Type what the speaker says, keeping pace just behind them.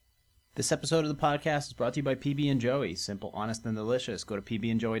This episode of the podcast is brought to you by PB & Joey. Simple, honest, and delicious. Go to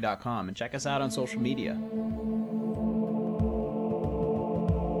pbandjoey.com and check us out on social media.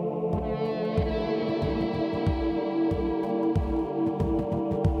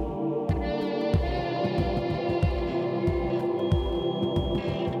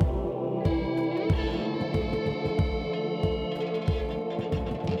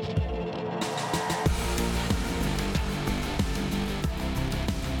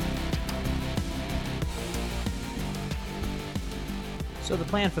 So the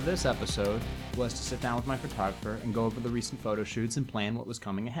plan for this episode was to sit down with my photographer and go over the recent photo shoots and plan what was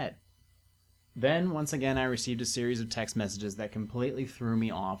coming ahead. Then, once again, I received a series of text messages that completely threw me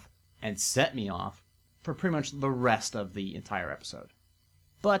off and set me off for pretty much the rest of the entire episode.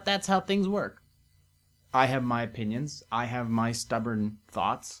 But that's how things work. I have my opinions, I have my stubborn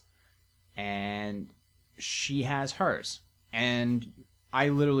thoughts, and she has hers. And I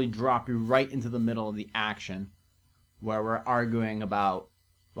literally drop you right into the middle of the action where we're arguing about,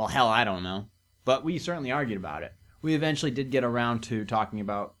 well, hell, I don't know. But we certainly argued about it. We eventually did get around to talking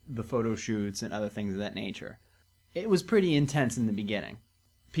about the photo shoots and other things of that nature. It was pretty intense in the beginning.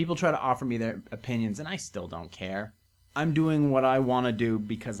 People try to offer me their opinions, and I still don't care. I'm doing what I want to do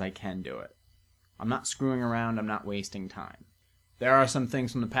because I can do it. I'm not screwing around, I'm not wasting time. There are some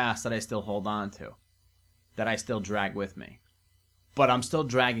things from the past that I still hold on to, that I still drag with me. But I'm still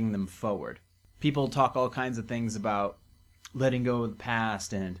dragging them forward. People talk all kinds of things about letting go of the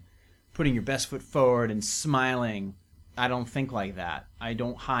past and putting your best foot forward and smiling. I don't think like that. I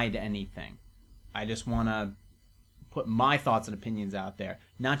don't hide anything. I just want to put my thoughts and opinions out there,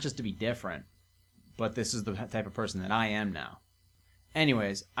 not just to be different, but this is the type of person that I am now.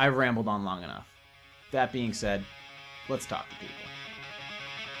 Anyways, I've rambled on long enough. That being said, let's talk to people.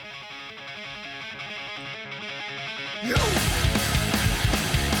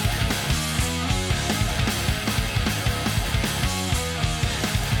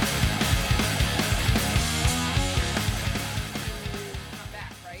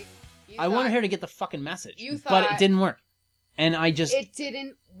 I wanted her to get the fucking message, but it didn't work. And it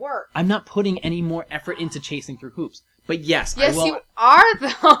didn't work. I'm not putting any more effort into chasing through hoops. But yes, I will. You are,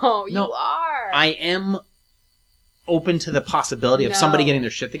 though. No, you are. I am open to the possibility of somebody getting their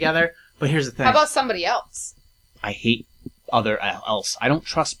shit together, but here's the thing. How about somebody else? I hate else. I don't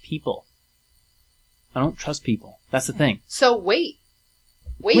trust people. That's the thing. So wait.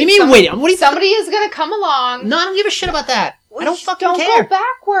 What do you mean wait? Somebody is going to come along. No, I don't give a shit about that. I don't fucking care. Don't go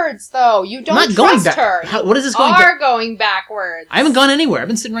backwards, though. You don't I'm not trust going her. What is this going You are going backwards. I haven't gone anywhere. I've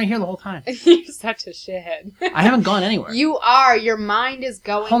been sitting right here the whole time. You're such a shithead. I haven't gone anywhere. You are. Your mind is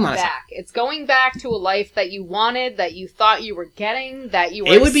going back. It's going back to a life that you wanted, that you thought you were getting, that you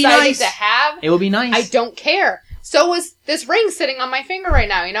were excited to have. It would be nice. I don't care. So was this ring sitting on my finger right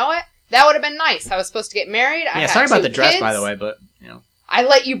now. You know what? That would have been nice. I was supposed to get married. I had sorry about the dress, kids. by the way, but, you know. I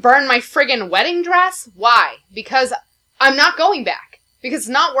let you burn my friggin' wedding dress? Why? Because I'm not going back. Because it's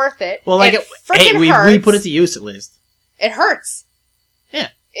not worth it. Well, like, we put it to use at least. It hurts. Yeah.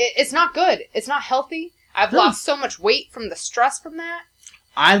 It's not good. It's not healthy. I've lost so much weight from the stress from that.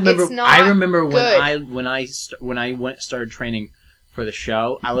 I remember when I started training for the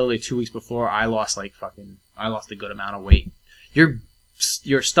show. I literally 2 weeks before I lost a good amount of weight.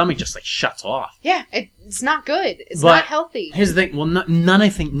 Your stomach just shuts off. Yeah, it's not good. It's not healthy. Here's the thing. Well,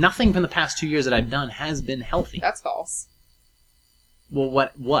 nothing from the past 2 years that I've done has been healthy. That's false. Well,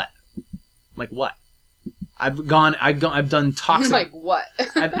 what? Like what? I've done toxic. Like what?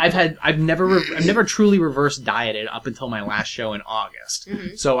 I've never truly reverse dieted up until my last show in August.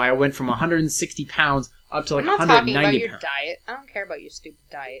 Mm-hmm. So I went from 160 pounds up to 190 pounds. I'm not talking about your diet. I don't care about your stupid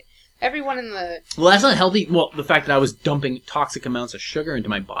diet. Everyone in the... Well, that's not healthy. Well, the fact that I was dumping toxic amounts of sugar into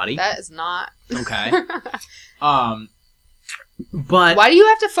my body. That is not... Okay. But... Why do you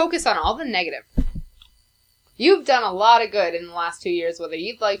have to focus on all the negative? You've done a lot of good in the last 2 years, whether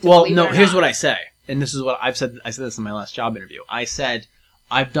you'd like to believe it or not. Here's what I say. And this is what I've said. I said this in my last job interview. I said,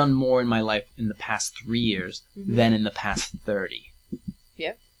 I've done more in my life in the past 3 years than in the past 30.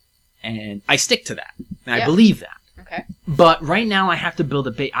 Yep. And I stick to that. And I believe that. Okay. But right now I have to build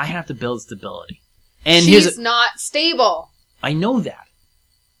stability. And she's not stable. I know that.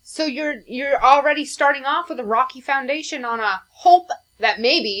 So you're already starting off with a rocky foundation on a hope that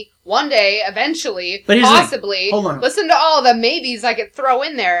maybe one day, eventually, possibly, hold on. Listen to all the maybes I could throw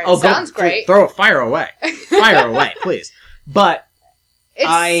in there. It sounds great. Fire away, please. But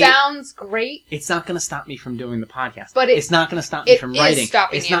sounds great. It's not going to stop me from doing the podcast. But it's not going to stop me from writing.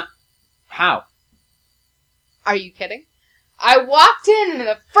 It's not. How? Are you kidding? I walked in and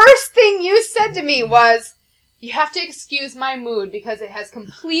the first thing you said to me was, You have to excuse my mood because it has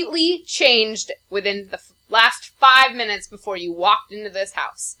completely changed within the last 5 minutes before you walked into this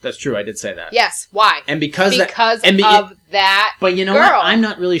house. That's true. I did say that. Yes. Why? And because of that. But you know girl. what? I'm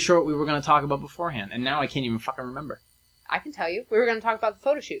not really sure what we were going to talk about beforehand, and now I can't even fucking remember. I can tell you. We were going to talk about the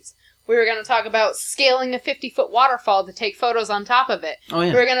photo shoots. We were going to talk about scaling a 50-foot waterfall to take photos on top of it. Oh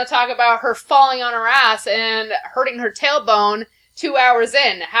yeah. We were going to talk about her falling on her ass and hurting her tailbone 2 hours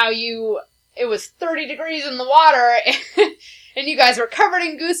in. It was 30 degrees in the water, and you guys were covered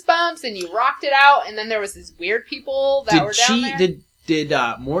in goosebumps, and you rocked it out, and then there was these weird people that were down there.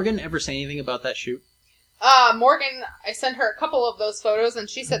 Did Morgan ever say anything about that shoot? Morgan, I sent her a couple of those photos, and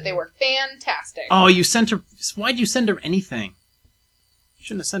she said they were fantastic. Oh, you sent her... Why'd you send her anything? You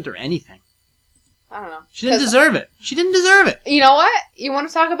shouldn't have sent her anything. I don't know. She didn't deserve it. She didn't deserve it. You know what? You want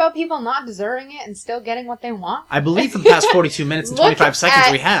to talk about people not deserving it and still getting what they want? I believe for the past 42 minutes and 25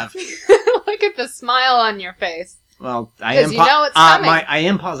 seconds we have. Look at the smile on your face. Well, I am... Because you know it's coming. I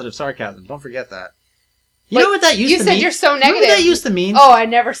am positive sarcasm. Don't forget that. You know what that used to mean? You said you're so negative. You know what that used to mean? Oh, I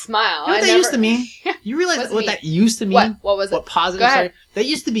never smile. You know what that used to mean? You realize what that used to mean? What was it? What positive sarcasm? That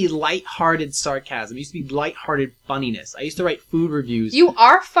used to be lighthearted sarcasm. It used to be lighthearted funniness. I used to write food reviews. You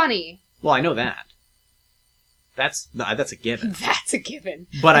are funny. Well, I know that. That's a given. That's a given.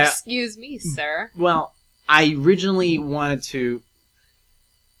 But excuse me, sir. Well, I originally wanted to...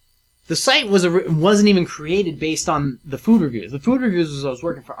 The site wasn't even created based on the food reviews. The food reviews was I was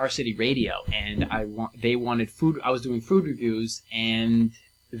working for Our City Radio, and they wanted food. I was doing food reviews, and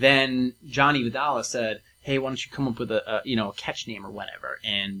then Johnny Vidala said, "Hey, why don't you come up with a catch name or whatever?"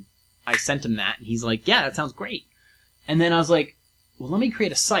 And I sent him that, and he's like, "Yeah, that sounds great." And then I was like, "Well, let me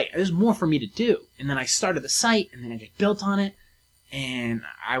create a site. There's more for me to do." And then I started the site, and then I just built on it, and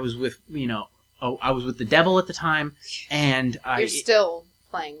I was with I was with the devil at the time, and You're still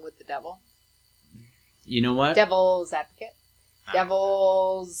playing with the devil. You know what? Devil's advocate.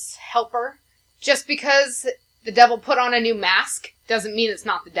 Devil's helper. Just because the devil put on a new mask doesn't mean it's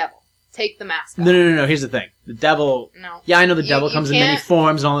not the devil. Take the mask off. No. Here's the thing. The devil... No. Yeah, I know the devil comes in many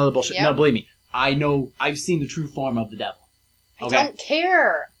forms and all that other bullshit. Yep. No, believe me. I know... I've seen the true form of the devil. Okay? I don't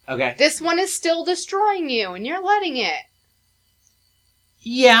care. Okay. This one is still destroying you, and you're letting it.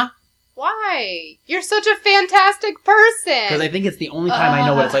 Yeah. Why? You're such a fantastic person. Because I think it's the only time I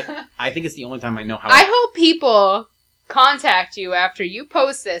know what it's like. I think it's the only time I know how... I hope people contact you after you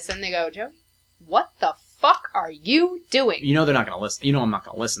post this, and they go, Joey, what the fuck are you doing? You know they're not going to listen. You know I'm not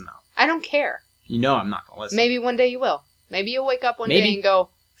going to listen, though. I don't care. You know I'm not going to listen. Maybe one day you will. Maybe you'll wake up one day and go,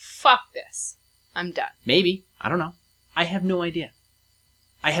 fuck this. I'm done. Maybe. I don't know. I have no idea.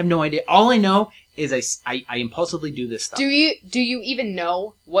 All I know is I impulsively do this stuff. Do you even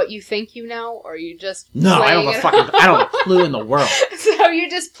know what you think you know, or are you just No, I don't have a clue in the world. So you're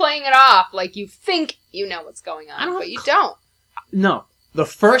just playing it off like you think you know what's going on, but you don't. No. The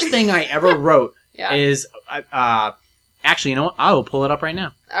first thing I ever wrote Yeah. is actually, you know what? I will pull it up right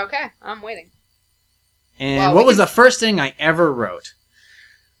now. Okay, I'm waiting. And what was the first thing I ever wrote?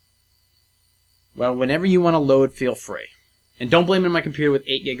 Well, whenever you want to load, feel free. And don't blame it on my computer with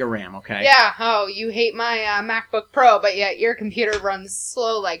 8 gig of RAM, okay? Yeah, oh, you hate my MacBook Pro, but yet your computer runs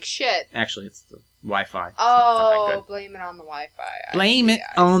slow like shit. Actually, it's the Wi-Fi. Oh, blame it on the Wi-Fi. Blame it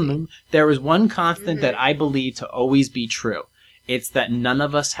on them. There is one constant that I believe to always be true. It's that none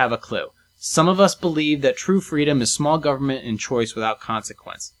of us have a clue. Some of us believe that true freedom is small government and choice without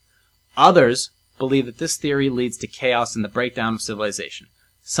consequence. Others believe that this theory leads to chaos and the breakdown of civilization.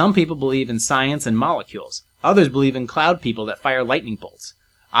 Some people believe in science and molecules. Others believe in cloud people that fire lightning bolts.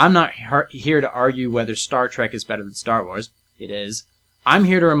 I'm not here to argue whether Star Trek is better than Star Wars. It is. I'm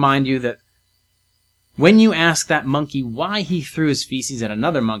here to remind you that when you ask that monkey why he threw his feces at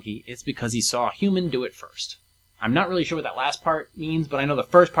another monkey, it's because he saw a human do it first. I'm not really sure what that last part means, but I know the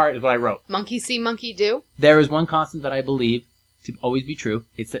first part is what I wrote. Monkey see, monkey do? There is one constant that I believe to always be true.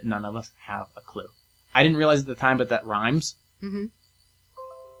 It's that none of us have a clue. I didn't realize at the time, but that rhymes. Mm-hmm.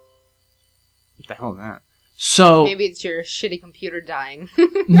 What the hell is that? So maybe it's your shitty computer dying.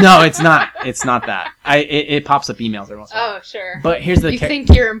 No, it's not. It's not that. It pops up emails every once in a while. Oh, sure. But here's the... You think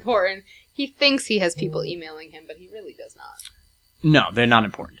you're important. He thinks he has people emailing him, but he really does not. No, they're not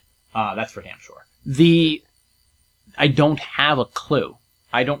important. That's for damn sure. I don't have a clue.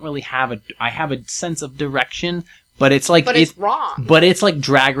 I don't really have I have a sense of direction, but it's like... But it's wrong. But it's like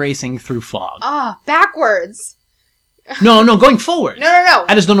drag racing through fog. Backwards. No, going forward. No.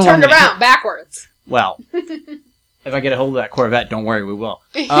 I just don't know Turned around, backwards. Well, if I get a hold of that Corvette, don't worry, we will.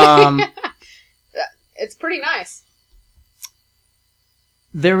 It's pretty nice.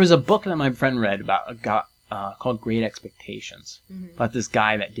 There was a book that my friend read called Great Expectations, about this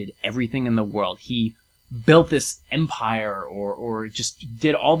guy that did everything in the world. He built this empire or just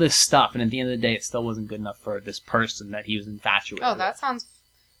did all this stuff, and at the end of the day, it still wasn't good enough for this person that he was infatuated Oh, with. that sounds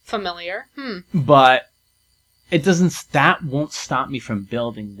familiar. But that won't stop me from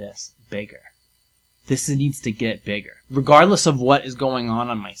building this bigger. This needs to get bigger. Regardless of what is going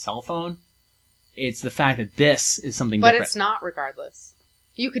on my cell phone, it's the fact that this is something But different. it's not regardless.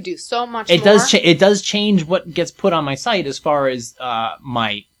 You could do so much It more. it does change what gets put on my site as far as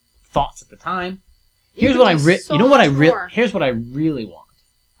my thoughts at the time. Here's what here's what I really want.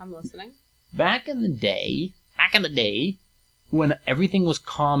 I'm listening. Back in the day, when everything was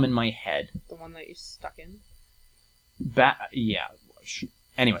calm in my head. The one that you stuck in?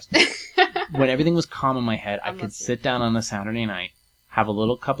 Anyways, when everything was calm in my head, I could listening. sit down on a Saturday night, have a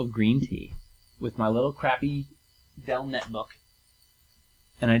little cup of green tea with my little crappy Dell netbook,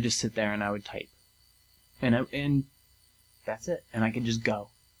 and I'd just sit there and I would type. And that's it. And I could just go.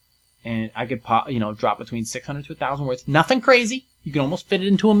 And I could drop between 600 to 1,000 words. Nothing crazy. You can almost fit it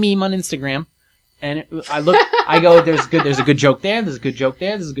into a meme on Instagram. And I go, there's a good joke there, there's a good joke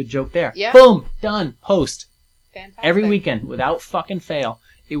there, there's a good joke there. Yeah. Boom, done, post. Fantastic. Every weekend, without fucking fail.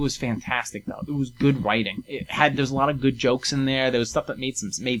 It was fantastic, though. It was good writing. There's a lot of good jokes in there. There was stuff that made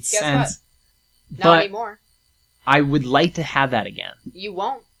sense. Not But anymore. I would like to have that again. You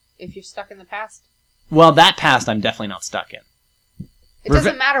won't if you're stuck in the past. Well, that past I'm definitely not stuck in. It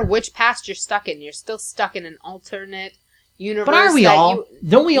doesn't matter which past you're stuck in. You're still stuck in an alternate universe. But are we all?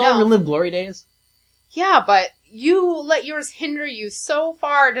 Don't we all relive glory days? Yeah, but you let yours hinder you so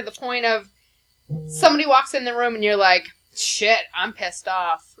far to the point of somebody walks in the room and you're like, shit, I'm pissed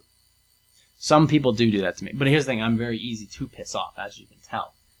off. Some people do that to me. But here's the thing, I'm very easy to piss off, as you can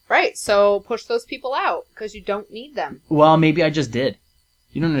tell. Right, so push those people out, because you don't need them. Well, maybe I just did.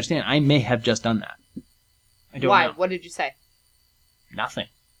 You don't understand. I may have just done that. I don't Why? know. What did you say? Nothing.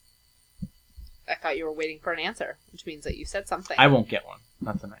 I thought you were waiting for an answer, which means that you said something. I won't get one.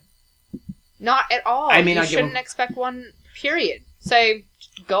 Not tonight. Not at all. I mean, you I'll get shouldn't one. expect one, period. Say,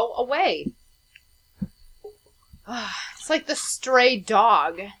 go away. It's like the stray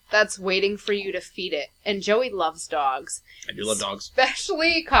dog that's waiting for you to feed it. And Joey loves dogs. I do love dogs.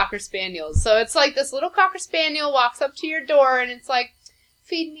 Especially Cocker Spaniels. So it's like this little Cocker Spaniel walks up to your door and it's like,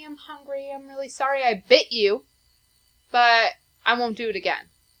 feed me, I'm hungry, I'm really sorry I bit you, but I won't do it again.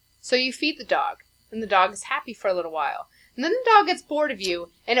 So you feed the dog, and the dog is happy for a little while. And then the dog gets bored of you,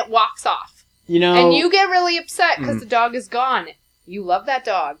 and it walks off. And you get really upset because the dog is gone. You love that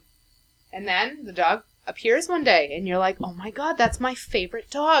dog. And then the dog appears one day, and you're like, oh my god, that's my favorite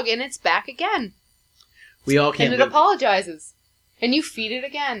dog, and it's back again. We all can't. And it apologizes. And you feed it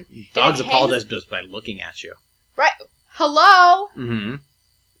again. Dogs And it apologize just by looking at you. Right. Hello? Mm-hmm.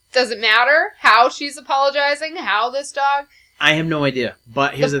 Does it matter how she's apologizing? How this dog? I have no idea.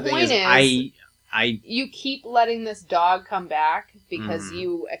 But here's the thing: point is you keep letting this dog come back because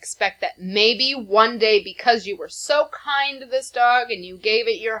you expect that maybe one day, because you were so kind to this dog and you gave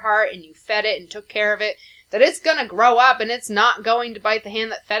it your heart and you fed it and took care of it, that it's going to grow up and it's not going to bite the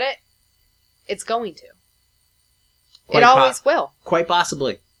hand that fed it. It's going to. It always will. Quite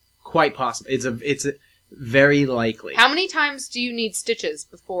possibly. Quite possibly. It's very likely. How many times do you need stitches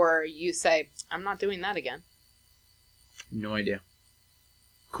before you say, I'm not doing that again? No idea.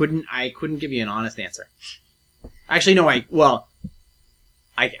 I couldn't give you an honest answer. Actually, no.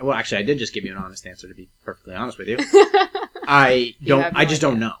 Actually, I did just give you an honest answer. To be perfectly honest with you, I just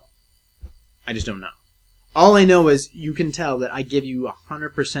don't know. I just don't know. All I know is you can tell that I give you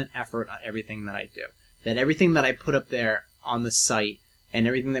 100% effort on everything that I do. That everything that I put up there on the site and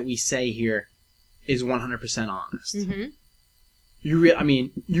everything that we say here is 100% honest. Mm-hmm.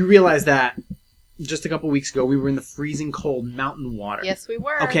 You realize that just a couple weeks ago we were in the freezing cold mountain water. Yes, we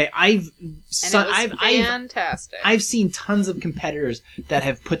were. Okay, fantastic. I've seen tons of competitors that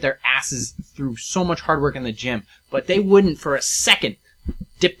have put their asses through so much hard work in the gym, but they wouldn't for a second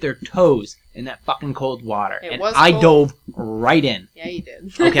dip their toes in that fucking cold water. I dove right in. Yeah, you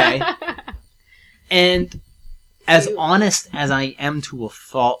did. Okay? And as honest as I am to a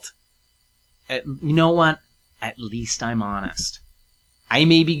fault, you know what? At least I'm honest. I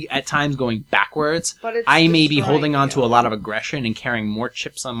may be at times going backwards. But I may be holding on to a lot of aggression and carrying more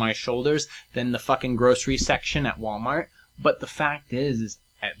chips on my shoulders than the fucking grocery section at Walmart. But the fact is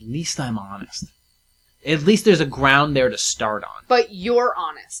at least I'm honest. At least there's a ground there to start on. But you're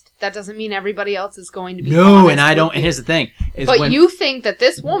honest. That doesn't mean everybody else is going to be honest. No, and I don't. And here's the thing. You think that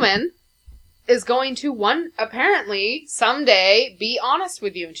this woman is going to apparently someday be honest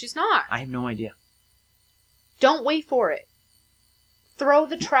with you, and she's not. I have no idea. Don't wait for it. Throw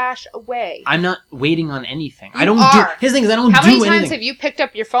the trash away. I'm not waiting on anything. Here's the thing is I don't do anything. How many times have you picked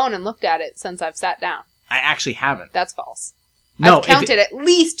up your phone and looked at it since I've sat down? I actually haven't. That's false. No, I've counted at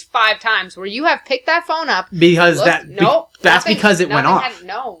least 5 times where you have picked that phone up. because Looked, nope. that's nothing- because it went nothing off.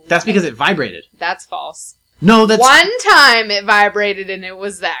 no. That's because it vibrated. That's false. No, that's One time it vibrated and it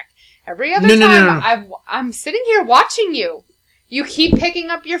was Zach. Every other No, time I'm sitting here watching you. You keep picking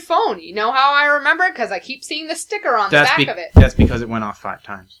up your phone. You know how I remember it? Because I keep seeing the sticker on the back of it. That's because it went off 5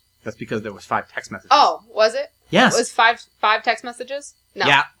 times. That's because there was 5 text messages. Oh, was it? Yes. It was five text messages? No.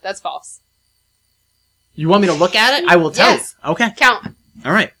 Yeah. That's false. You want me to look at it? I will tell Yes. you. Okay. Count.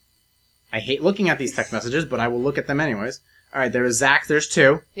 All right. I hate looking at these text messages, but I will look at them anyways. All right, there is Zach. There's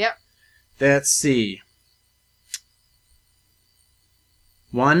 2. Yep. Let's see.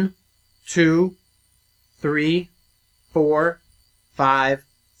 1, 2, 3, 4, 5,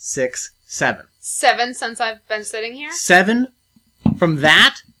 6, 7. 7 since I've been sitting here? 7 from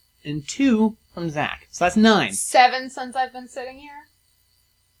that, and 2 from Zach. So that's 9. 7 since I've been sitting here?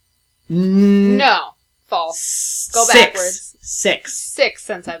 No. No. False. Go 6. backwards. 6. 6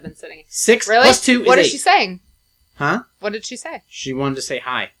 since I've been sitting here. 6 Really? plus 2 is What 8. is she saying? Huh? What did she say? She wanted to say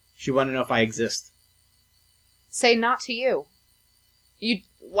hi. She wanted to know if I exist. Say not to you.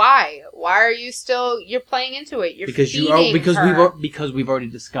 Why? Why are you still? You're playing into it. You're Because feeding because we've already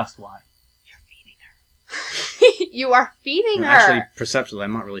discussed why. you are feeding her. Actually, perceptually,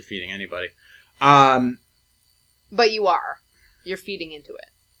 I'm not really feeding anybody. But you are. You're feeding into it.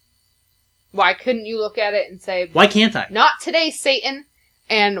 Why couldn't you look at it and say, Why can't I? "Not today, Satan,"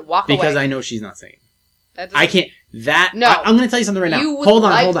 and walk Because away? I know she's not Satan. That doesn't- I can't. No. I'm going to tell you something right now. You would Hold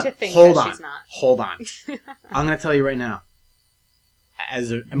on. like Hold on. to think Hold that on. she's not. Hold on. I'm going to tell you right now.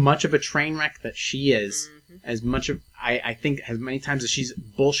 As much of a train wreck that she is, as much of I think as many times as she's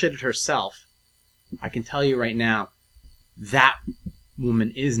bullshitted herself, I can tell you right now, that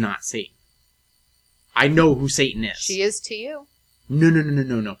woman is not Satan. I know who Satan is. She is to you.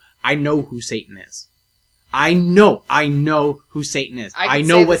 No. I know who Satan is. I know who Satan is. I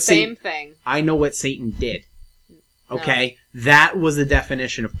know say what the same Satan. thing. I know what Satan did. Okay, that was the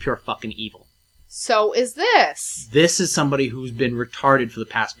definition of pure fucking evil. So is this. This is somebody who's been retarded for the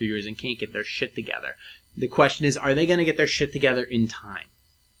past few years and can't get their shit together. The question is, are they going to get their shit together in time?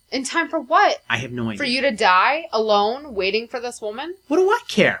 In time for what? I have no idea. For you to die alone, waiting for this woman? What do I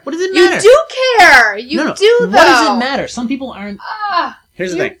care? What does it You matter? do care. You No. do, though. What does it matter? Some people aren't.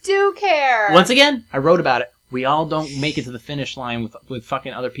 Here's the you thing. do care. Once again, I wrote about it. We all don't make it to the finish line with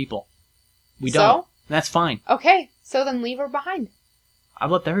fucking other people. We don't. So? That's fine. Okay, so then leave her behind.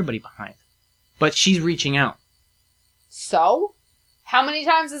 I've left everybody behind. But she's reaching out. So? How many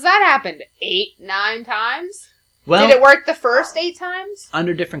times has that happened? 8, 9 times? Well, Did it work the first 8 times?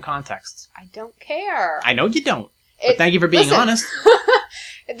 under different contexts. I don't care. I know you don't. But thank you for being listen. honest.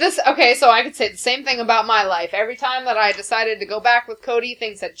 Okay, so I could say the same thing about my life. Every time that I decided to go back with Cody,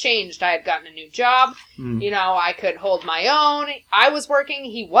 things had changed. I had gotten a new job. Mm. You know, I could hold my own. I was working.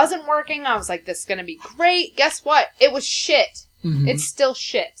 He wasn't working. I was like, this is going to be great. Guess what? It was shit. Mhm. It's still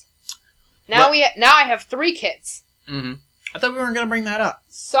shit. Now now I have 3 kids. Mm-hmm. I thought we weren't going to bring that up.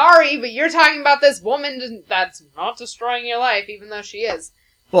 Sorry, but you're talking about this woman that's not destroying your life, even though she is.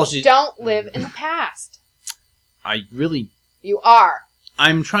 Well, she's... Don't live in the past. I really... You are.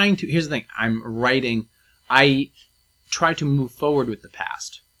 I'm trying to... Here's the thing. I'm writing... I try to move forward with the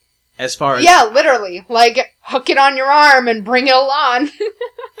past. As far as... Yeah, literally. Like, hook it on your arm and bring it along.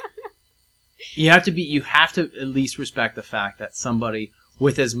 You have to at least respect the fact that somebody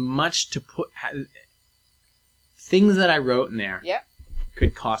with as much to put... Things that I wrote in there Yep.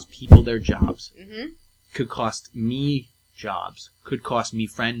 could cost people their jobs. Mm-hmm. Could cost me jobs. Could cost me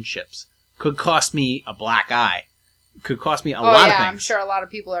friendships. Could cost me a black eye. Could cost me a lot of things. I'm sure a lot of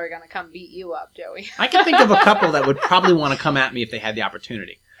people are going to come beat you up, Joey. I can think of a couple that would probably want to come at me if they had the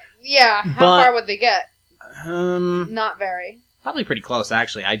opportunity. Yeah, how But- far would they get? Um, Not very. probably pretty close,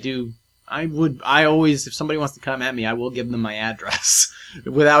 actually. I always, if somebody wants to come at me, I will give them my address.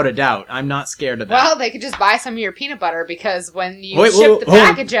 Without a doubt. I'm not scared of that. Well, they could just buy some of your peanut butter because when you Wait, ship the hold on.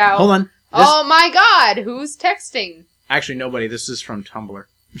 package out... Hold on. Oh my god, who's texting? Actually, nobody. This is from Tumblr.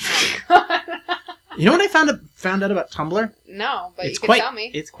 You know what I found out about Tumblr? No, but It's you can quite, tell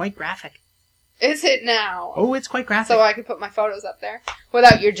me. It's quite graphic. Is it now? Oh, it's quite graphic. So I can put my photos up there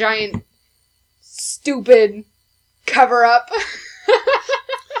without your giant, stupid cover-up.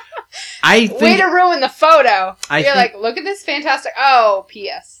 I think, Way to ruin the photo. I You're think- like, look at this fantastic... Oh,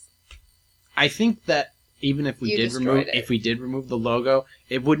 P.S. I think that even if we You did destroyed remove the logo,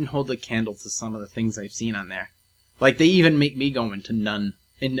 it wouldn't hold a candle to some of the things I've seen on there. Like they even make me go into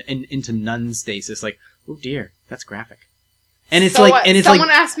into nun stasis. Like, oh dear, that's graphic. And it's So like, what? and it's Someone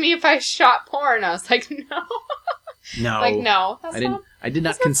like, asked me if I shot porn. I was like, no. No. Like, no, that's not. I did not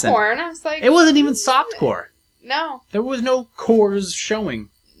That's not consent. corn. I was like, It wasn't even soft core. no. There was no cores showing.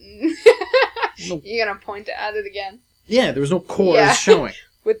 No. You're gonna point at it again Yeah, there was no cores Yeah. showing.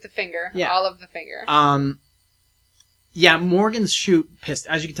 with the finger. Yeah. All of the finger. Yeah, Morgan's shoot pissed.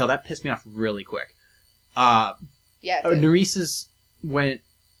 As you can tell, that pissed me off really quick. Yeah. It did. Neresa's went.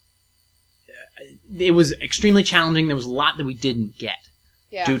 It was extremely challenging. There was a lot that we didn't get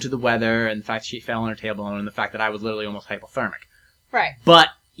Yeah. due to the weather and the fact she fell on her tailbone and the fact that I was literally almost hypothermic. Right. But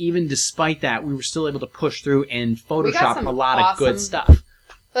even despite that, we were still able to push through and Photoshop some a lot of good awesome- stuff.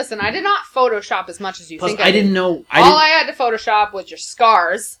 Listen, I did not Photoshop as much as you Plus, think I didn't know. All I had to Photoshop was your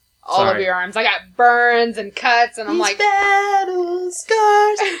scars. All Sorry. of your arms. I got burns and cuts, and I'm These like, battle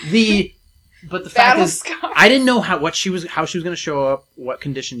scars. But the fact battle is, scars. I didn't know how she was going to show up, what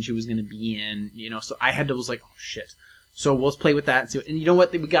condition she was going to be in, so I was like, oh shit. So let's play with that and see and you know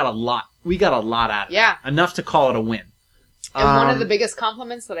what? We got a lot out of it. Yeah. Enough to call it a win. And one of the biggest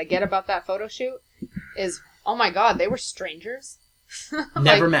compliments that I get about that photo shoot is, oh my god, they were strangers.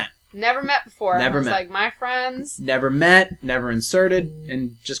 Never met. Never met before. Never I was met. like, my friends. Never met, never inserted,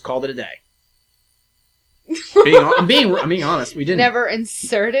 and just called it a day. I'm being honest. We didn't. Never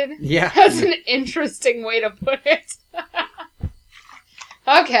inserted? Yeah. That's an interesting way to put it.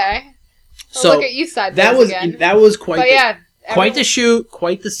 Okay. Well, So look at you sideways that was again. quite But yeah. quite the shoot,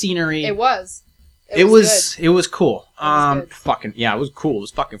 quite the scenery. It was. It was cool. It was good. Fucking yeah, it was cool. It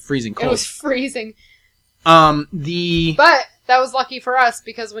was fucking freezing It cold. was freezing. The But that was lucky for us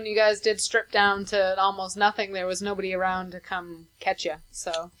because when you guys did strip down to almost nothing, there was nobody around to come catch you.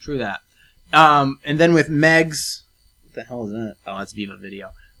 So true that. And then with Megs, what the hell is that? Oh, that's Viva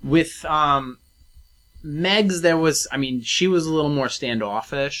Video. With Megs, there was, she was a little more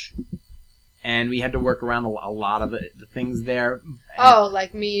standoffish, and we had to work around a lot of the things there. oh,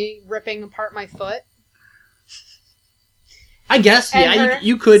 like me ripping apart my foot. I guess, And yeah, her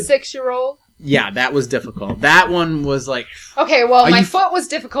you could. 6-year-old. Yeah, that was difficult. That one was like. Okay, well, Are my you- foot was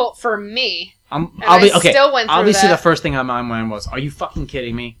difficult for me. I'll I be okay. still went through Obviously, that. the first thing on my mind was, "Are you fucking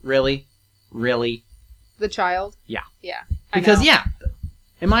kidding me? Really? The child. Yeah. Yeah. Because I know. yeah,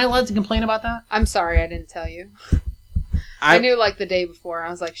 am I allowed to complain about that? I'm sorry I didn't tell you. I knew like the day before. I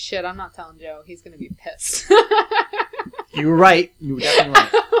was like, shit, I'm not telling Joe. He's going to be pissed. You were right. You were definitely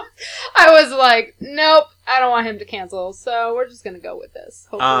right. I was like, nope, I don't want him to cancel, so we're just going to go with this.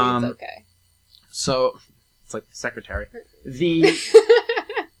 Hopefully it's okay. So it's like the secretary.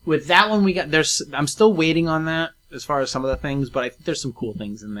 With that one, I'm still waiting on that as far as some of the things, but I think there's some cool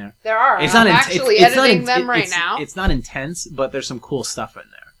things in there. There are. It's I'm not actually it's not editing them right now. It's not intense, but there's some cool stuff in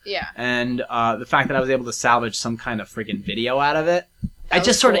there. Yeah. And the fact that I was able to salvage some kind of friggin' video out of it, That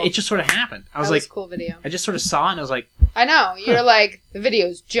was cool. it just sort of happened. I was That like, was a cool video. I just sort of saw it and I was like, I know. You're like, the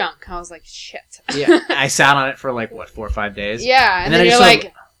video's junk. I was like, shit. yeah. I sat on it for like 4 or 5 days. Yeah, and then then I you're just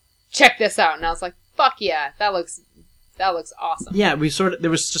like, check this out. And I was like, fuck yeah, that looks awesome. Yeah, there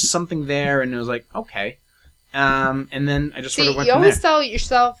was just something there, and it was like, okay. And then I just See, sort of went you from always there. sell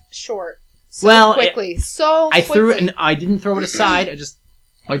yourself short so Well, quickly. I threw it, and I didn't throw it aside.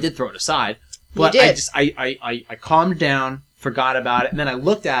 I did throw it aside, but You did. I calmed down, forgot about it, and then I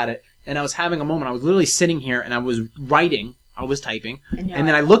looked at it, and I was having a moment. I was literally sitting here, and I was writing, I was typing, and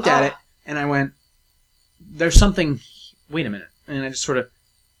then I looked at it, and I went, "There's something. Wait a minute," and I just sort of,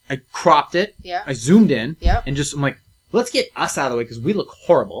 I cropped it, Yeah. I zoomed in, Yep. and just I'm like, let's get us out of the way because we look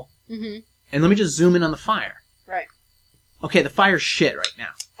horrible, Mm-hmm. and let me just zoom in on the fire. Right. Okay, the fire's shit right now.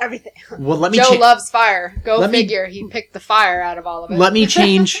 Everything. Well, let me Joe change. loves fire. Go Let me- figure. He picked the fire out of all of it. Let me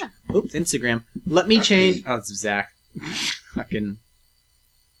change. Oops, Instagram. Let me change. Oh, it's Zach. Fucking.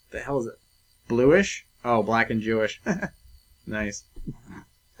 The hell is it? Bluish? Oh, black and Jewish. Nice.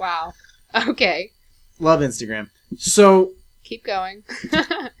 Wow. Okay. Love Instagram. So Keep going.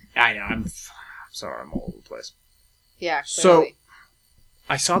 I know. I'm sorry. I'm all over the place. Yeah. So Clearly.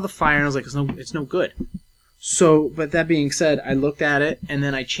 I saw the fire and I was like, it's no good. So, but that being said, I looked at it and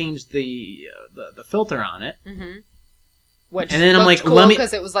then I changed the filter on it. Mm-hmm. Which And then I'm like, cool let me-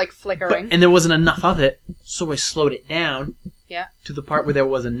 because it was like But, flickering. and there wasn't enough of it, so I slowed it down. Yeah. To the part where there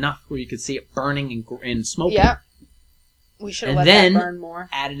was enough where you could see it burning and smoking. Yeah. We should have And let then- that burn more.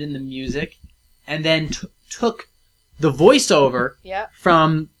 Added in the music, and then took the voiceover Yeah.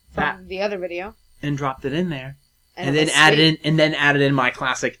 from that From the other video. and dropped it in there, and it then was added sweet. in my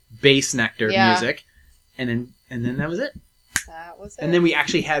classic bass nectar Yeah. music, and then that was it. That was it. And then we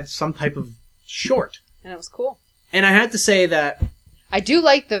actually had some type of short. And it was cool. And I had to say that I do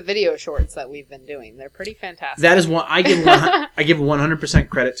like the video shorts that we've been doing. They're pretty fantastic. that is one I give 100%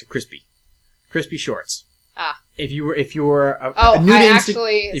 credit to Crispy Shorts. Ah. if you're Oh, new to I Insta-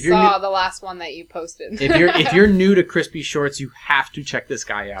 actually if you're saw new- the last one that you posted. if you're new to Crispy Shorts, you have to check this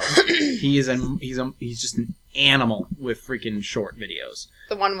guy out. He's just an animal with freaking short videos.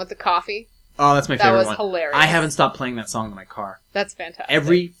 The one with the coffee. Oh, that's my That favorite was one. hilarious. I haven't stopped playing that song in my car. That's fantastic.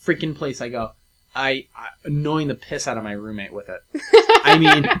 Every freaking place I go, I annoying the piss out of my roommate with it. I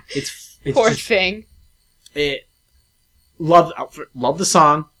mean, it's Poor just, thing. love the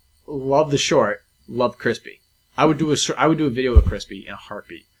song, love the short, love Crispy. I would do a video with Crispy in a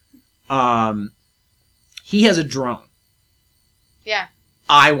heartbeat. He has a drone. Yeah.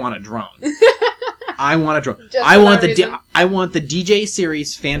 I want a drone. I want a drone. Just I for want that reason? I want the DJ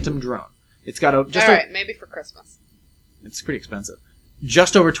Series Phantom drone. It's got All right, maybe for Christmas. It's pretty expensive.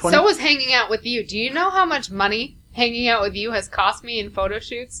 Just over 20. So was hanging out with you. Do you know how much money hanging out with you has cost me in photo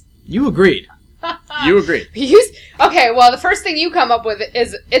shoots? You agreed. You agreed. Okay, well, the first thing you come up with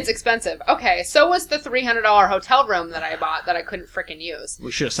is it's expensive. Okay, so was the $300 hotel room that I bought that I couldn't frickin' use.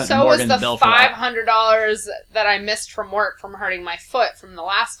 We should have sent So Morgan was the the bill for that. $500 that I missed from work from hurting my foot from the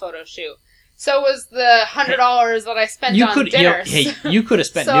last photo shoot. So was the $100 that I spent You on could, dinners. you could have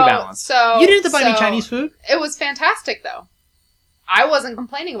spent So- New Balance. so- You didn't have to buy any so- Chinese food. It was fantastic, though. I wasn't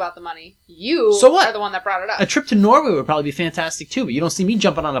complaining about the money. You So what? are the one that brought it up. A trip to Norway would probably be fantastic too, but you don't see me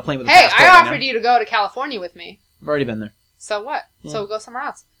jumping on a plane with a Hey, passport I right offered now. you to go to California with me. I've already been there. So what? Yeah. So we'll go somewhere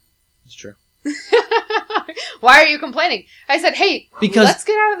else. It's true. Why are you complaining? I said, hey, Because let's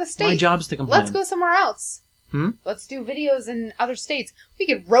get out of the state. My job's to complain. Let's go somewhere else. Hmm? Let's do videos in other states. We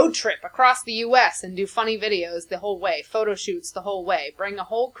could road trip across the U.S. and do funny videos the whole way, photo shoots the whole way, bring a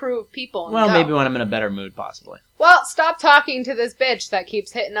whole crew of people and Well, go. maybe when I'm in a better mood, possibly. Well, stop talking to this bitch that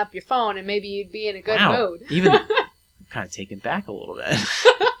keeps hitting up your phone and maybe you'd be in a good Wow. mood. Even kind of taken back a little bit.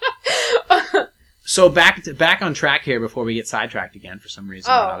 So back on track here before we get sidetracked again for some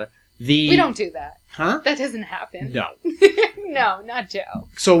reason or Oh. another. We don't do that. Huh? That doesn't happen. No. No, not Joe.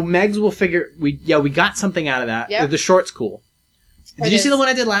 So Megs will figure we got something out of that. Yep. The short's cool. Did It you see is. the one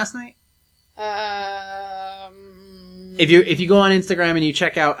I did last night? Um. If you go on Instagram and you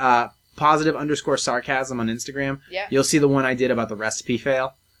check out +_sarcasm on Instagram, Yeah. you'll see the one I did about the recipe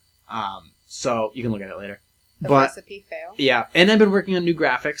fail. So you can look at it later. The But recipe fail. yeah, and I've been working on new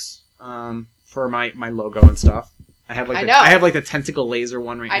graphics for my logo and stuff. I have I know. I have like the tentacle laser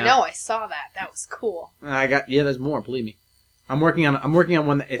one right now. I know. I saw that. That was cool. There's more. Believe me, I'm working on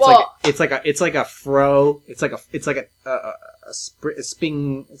one that it's Well- like a fro. It's like a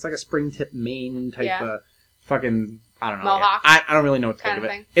spring. It's like a spring tip mane type Yeah. of fucking. I don't know. Mohawk I don't really know what to kind think of of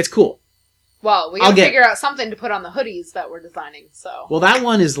it. thing? It's cool. Well, we I'll gotta get- figure out something to put on the hoodies that we're designing. So Well, that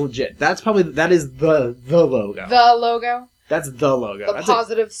one is legit. That is the logo. the logo, That's the logo. the That's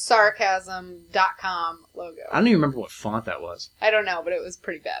PositiveSarcasm.com logo. I don't even remember what font that was. I don't know, but it was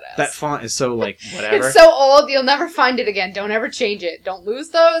pretty badass. That font is so like whatever. It's so old, you'll never find it again. Don't ever change it. Don't lose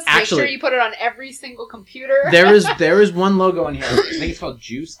those. Make Actually- sure you put it on every single computer. there is one logo on here. I think it's called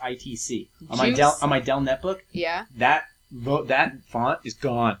Juice ITC on my Juice? Dell netbook. Yeah. That font is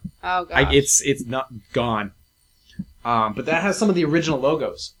gone. Oh god. It's not gone. But that has some of the original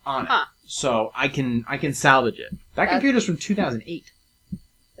logos on it, Huh. so I can salvage it. That computer's from 2008.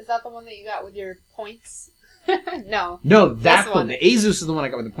 Is that the one that you got with your points? No. No, that's This the one. The Asus is the one I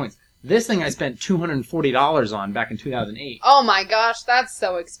got with the points. This thing I spent $240 on back in 2008. Oh my gosh, that's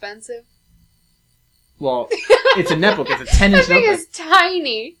so expensive. Well, it's a netbook. It's a 10-inch That thing notebook. is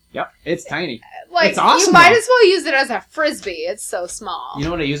tiny. Yep, it's tiny. Like It's awesome, you might though. as well use it as a frisbee. It's so small. You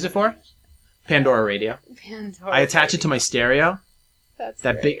know what I use it for? Pandora radio. Pandora I attach it to my stereo. That's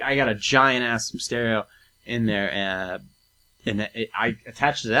That great. big. I got a giant ass stereo in there, and I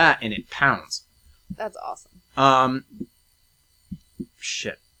attach to that, and it pounds. That's awesome.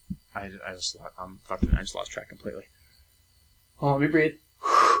 Shit. I just lost track completely. Oh, let me breathe.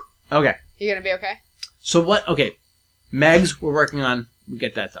 Okay. You gonna be okay? So what? Okay. Megs, we're working on. We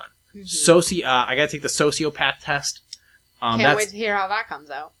get that done. I gotta take the sociopath test. Can't wait to hear how that comes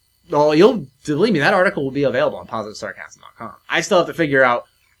out. Well, you'll believe me. That article will be available on PositiveSarcasm.com. I still have to figure out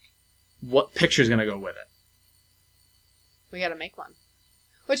what picture's gonna go with it. We gotta make one.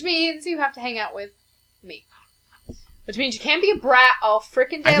 Which means you have to hang out with me. Which means you can't be a brat all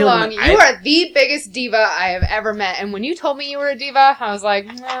frickin' I day feel long. like You are the biggest diva I have ever met. And when you told me you were a diva, I was like,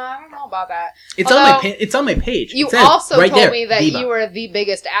 nah, I don't know about that. It's Although, it's on my page. You It says also right told there, me that diva. you were the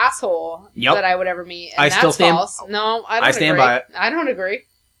biggest asshole Yep. that I would ever meet. And I that's still stand- false. No, I don't I stand agree. by it. I don't agree.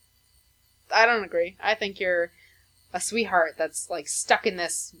 I don't agree. I think you're a sweetheart that's like stuck in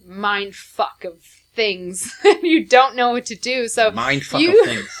this mind fuck of things and you don't know what to do. So Mind fuck you- of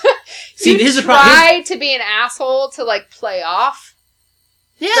things. See, you here's the problem. try to be an asshole to like play off,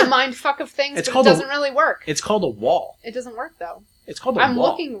 The mind fuck of things, It's but called it doesn't really work. It's called a wall. It doesn't work, though. It's called a I'm wall.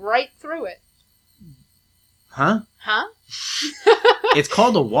 looking right through it. Huh? Huh? It's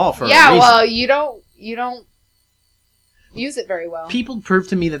called a wall for a Yeah, reason. well, you don't use it very well. People prove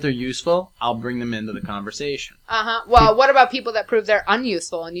to me that they're useful, I'll bring them into the conversation. Well, what about people that prove they're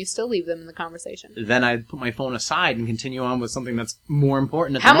unuseful and you still leave them in the conversation? Then I put my phone aside and continue on with something that's more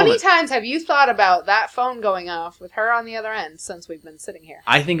important at How the many moment. times have you thought about that phone going off with her on the other end since we've been sitting here?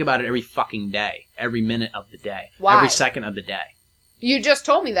 I think about it every fucking day. Every minute of the day. Why? Every second of the day. You just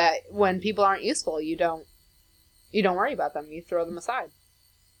told me that when people aren't useful, you don't worry about them. You throw them aside.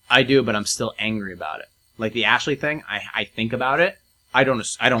 I do, but I'm still angry about it. Like the Ashley thing, I think about it. I don't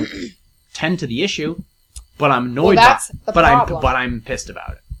tend to the issue, but I'm annoyed Well, that's the but problem. I'm pissed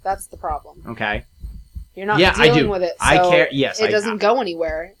about it. That's the problem. Okay? You're not Yeah, I dealing do. with it. So I care. Yes, it doesn't go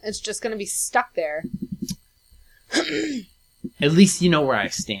anywhere. It's just going to be stuck there. At least you know where I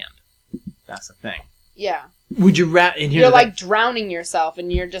stand. That's the thing. Yeah. Would you You're like drowning yourself,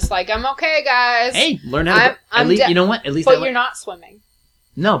 and you're just like, I'm okay, guys. Hey, learn how to. I'm at least, de- you know what? At least But you're not swimming.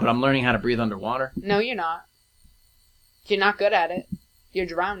 No, but I'm learning how to breathe underwater. No, you're not. You're not good at it. You're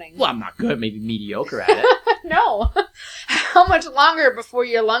drowning. Well, I'm not good. Maybe mediocre at it. No. How much longer before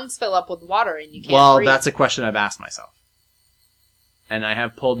your lungs fill up with water and you can't Well, breathe? that's a question I've asked myself. And I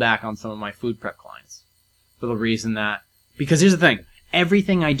have pulled back on some of my food prep clients. For the reason that... Because here's the thing.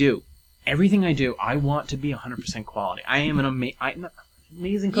 Everything I do, I want to be 100% quality. I am I'm an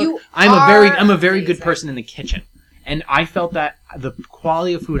amazing cook. I'm a very good person in the kitchen. And I felt that the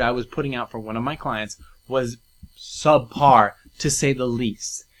quality of food I was putting out for one of my clients was subpar, to say the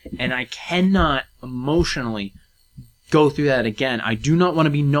least. And I cannot emotionally go through that again. I do not want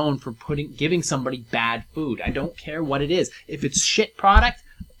to be known for giving somebody bad food. I don't care what it is. If it's shit product,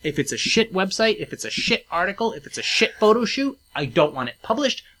 if it's a shit website, if it's a shit article, if it's a shit photo shoot, I don't want it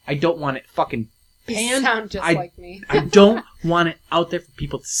published. I don't want it fucking panned. You sound just like me. I don't want it out there for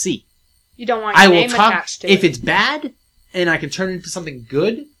people to see. You don't want your name attached to it. If it's bad and I can turn it into something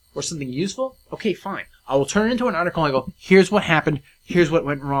good or something useful, okay, fine. I will turn it into an article and I go, here's what happened, here's what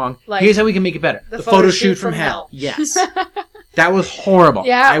went wrong, Like here's how we can make it better. the photo shoot from hell. Yes. That was horrible.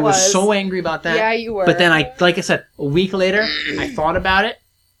 Yeah, I was so angry about that. Yeah, you were. But then like I said, a week later, I thought about it.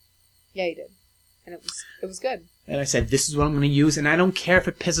 Yeah, you did. And it was good. And I said, this is what I'm going to use. And I don't care if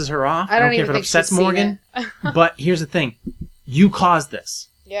it pisses her off. I don't care even if it think upsets she's seen Morgan. it. But here's the thing. You caused this.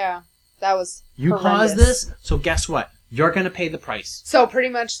 Yeah, that was You horrendous. caused this. So guess what? You're going to pay the price. So pretty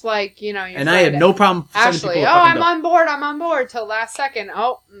much like, you're And I have no problem sending Ashley, people a oh, fucking I'm bill. on board till last second.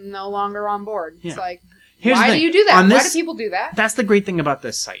 Oh, no longer on board. Yeah. It's like, Here's the why thing. do you do that? On Why this- do people do that? That's the great thing about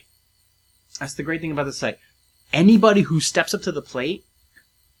this site. Anybody who steps up to the plate,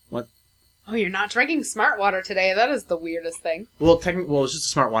 Oh, you're not drinking smart water today. That is the weirdest thing. well, it's just a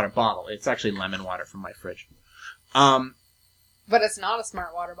smart water bottle. It's actually lemon water from my fridge. But it's not a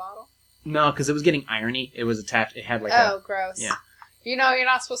smart water bottle. No, because it was getting irony. It was attached. It had like Oh, gross. yeah. You know, you're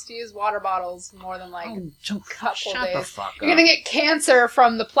not supposed to use water bottles more than like couple shut days. the fuck You're up. gonna get cancer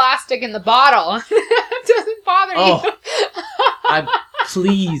from the plastic in the bottle. It doesn't bother you.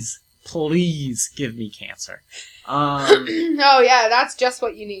 Please give me cancer. Oh yeah, that's just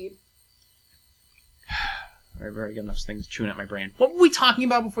what you need. I've already got enough things chewing at my brain. What were we talking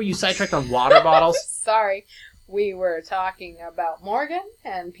about before you sidetracked on water bottles? Sorry, we were talking about Morgan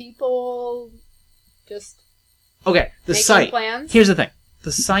and people just Okay, the making site. plans. Here's the thing.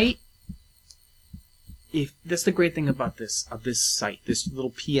 The site. That's the great thing about this site, this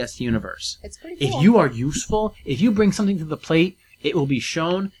little PS universe. It's pretty cool. If you are useful, if you bring something to the plate, it will be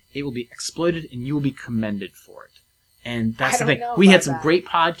shown, it will be exploited, and you will be commended for it. And that's the I don't thing. know We had about some that. great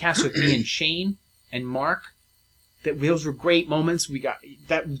podcasts with me and Shane and Mark. Those were great moments. We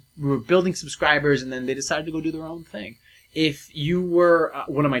were building subscribers, and then they decided to go do their own thing. If you were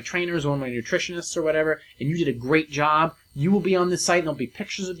one of my trainers or one of my nutritionists or whatever, and you did a great job, you will be on this site, and there'll be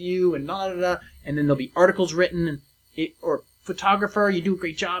pictures of you, and and then there'll be articles written, or photographer, you do a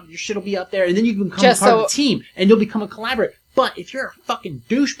great job, your shit will be up there, and then you can become Just part of so- the team, and you'll become a collaborator. But if you're a fucking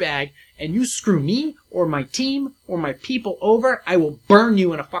douchebag, and you screw me, or my team, or my people over, I will burn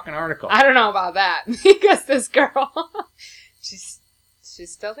you in a fucking article. I don't know about that because this girl, she's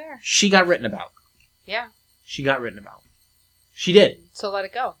still there. She got written about. Yeah. She got written about. She did. So let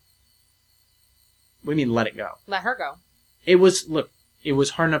it go. What do you mean, let it go? Let her go. It was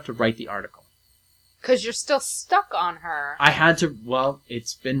hard enough to write the article. Because you're still stuck on her. I had to,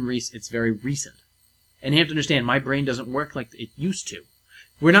 it's very recent. And you have to understand, my brain doesn't work like it used to.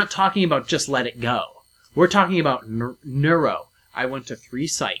 We're not talking about just let it go. We're talking about neuro. I went to 3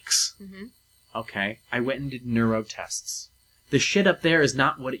 psychs. Mm-hmm. Okay? I went and did neuro tests. The shit up there is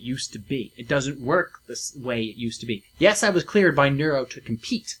not what it used to be. It doesn't work the way it used to be. Yes, I was cleared by neuro to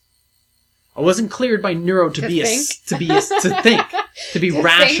compete. I wasn't cleared by neuro to be think? to think, to be To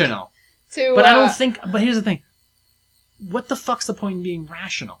rational. To, But I don't think. But here's the thing. What the fuck's the point in being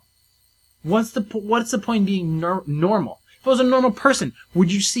rational? What's the point in being normal? If I was a normal person,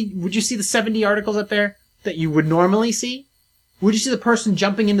 would you see the 70 articles up there that you would normally see? Would you see the person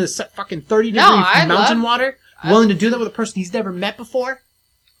jumping into the fucking 30-degree mountain water, willing to do that with a person he's never met before,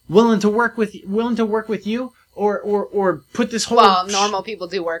 willing to work with you, or put this whole? Well, normal people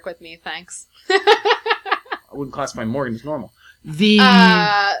do work with me. Thanks. I wouldn't classify Morgan as normal.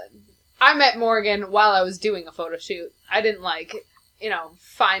 I met Morgan while I was doing a photo shoot. I didn't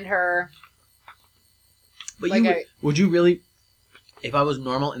find her. But like would you really? If I was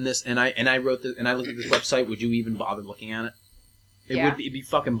normal in this, and I wrote this, and I looked at this website, would you even bother looking at it? It'd be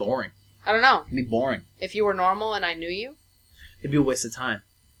fucking boring. I don't know. It'd be boring. If you were normal and I knew you, It'd be a waste of time.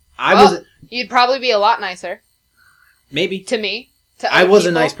 You'd probably be a lot nicer. Maybe. To me. I was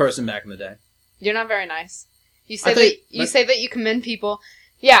a nice person back in the day. You're not very nice. You say that you commend people.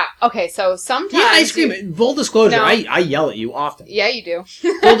 Yeah. Okay. So sometimes. Yeah, I scream. Full disclosure, no. I yell at you often. Yeah, you do.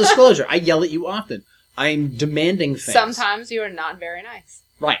 Full disclosure, I yell at you often. I'm demanding things. Sometimes you are not very nice.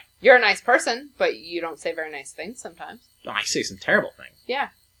 Right. You're a nice person, but you don't say very nice things sometimes. I say some terrible things. Yeah.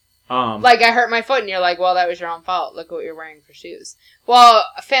 Like I hurt my foot, and you're like, well, that was your own fault. Look what you're wearing for shoes. Well,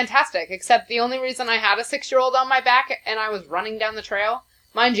 fantastic. Except the only reason I had a 6-year-old on my back and I was running down the trail,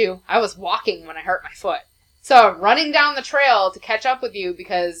 mind you, I was walking when I hurt my foot. So running down the trail to catch up with you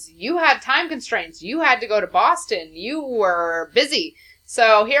because you had time constraints. You had to go to Boston. You were busy.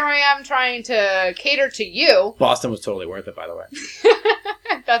 So here I am trying to cater to you. Boston was totally worth it, by the way.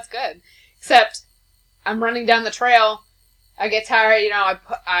 That's good. Except I'm running down the trail. I get tired,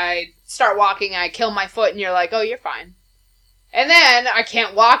 I start walking, I kill my foot, and you're like, oh, you're fine. And then I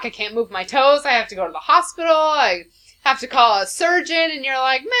can't walk, I can't move my toes, I have to go to the hospital, I have to call a surgeon, and you're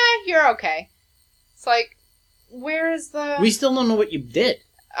like, meh, you're okay. It's like, where is the... We still don't know what you did.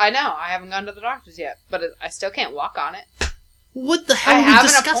 I know, I haven't gone to the doctors yet, but I still can't walk on it. What the hell are we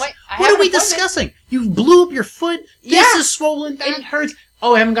discussing? What are we discussing? You blew up your foot? This is swollen, that hurts.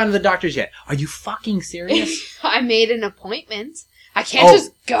 Oh, I haven't gone to the doctors yet. Are you fucking serious? I made an appointment. I can't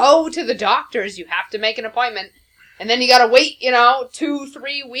just go to the doctors. You have to make an appointment. And then you gotta wait,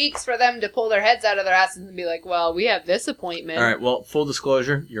 2-3 weeks for them to pull their heads out of their asses and be like, well, we have this appointment. All right, well, full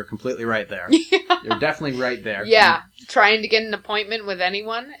disclosure, you're completely right there. Yeah. You're definitely right there. Yeah. Trying to get an appointment with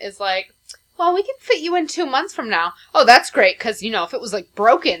anyone is like... Well, we can fit you in 2 months from now. Oh, that's great, because, if it was,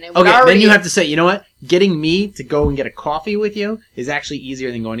 broken, it would already... Okay, then you have to say, you know what? Getting me to go and get a coffee with you is actually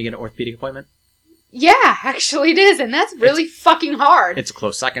easier than going to get an orthopedic appointment. Yeah, actually it is, and that's really fucking hard. It's a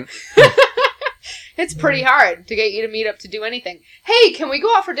close second. It's pretty hard to get you to meet up to do anything. Hey, can we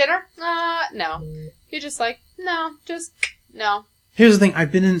go out for dinner? No. You're just like, no. Here's the thing,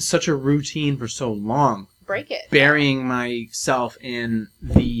 I've been in such a routine for so long. Break it. Burying myself in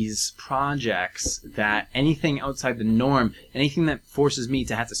these projects that anything outside the norm, anything that forces me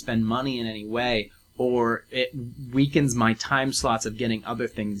to have to spend money in any way, or it weakens my time slots of getting other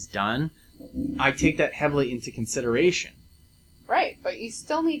things done, I take that heavily into consideration. Right, but you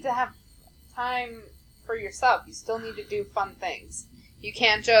still need to have time for yourself. You still need to do fun things. You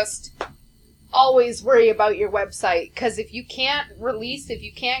can't just always worry about your website, because if you can't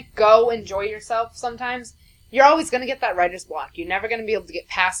go enjoy yourself sometimes, you're always going to get that writer's block. You're never going to be able to get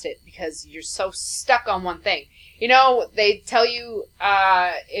past it because you're so stuck on one thing. They tell you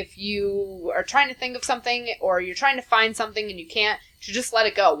if you are trying to think of something or you're trying to find something and you can't, to just let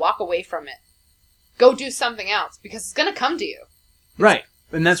it go. Walk away from it. Go do something else because it's going to come to you. Right.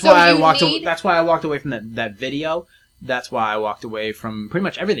 And that's why that's why I walked away from that video. That's why I walked away from pretty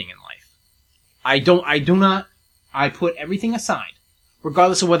much everything in life. I put everything aside.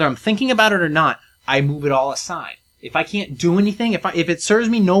 Regardless of whether I'm thinking about it or not, I move it all aside. If I can't do anything, if it serves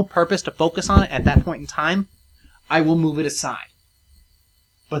me no purpose to focus on it at that point in time, I will move it aside.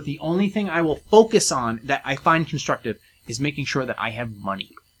 But the only thing I will focus on that I find constructive is making sure that I have money,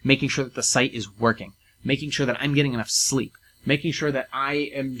 making sure that the site is working, making sure that I'm getting enough sleep, making sure that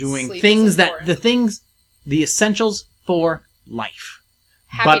I am doing the essentials for life.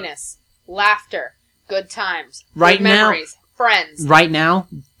 Happiness, laughter, good times, good memories, friends. Right now,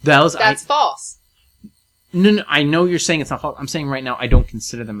 that's false. No, I know you're saying it's not false. I'm saying right now I don't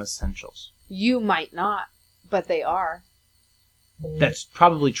consider them essentials. You might not, but they are. That's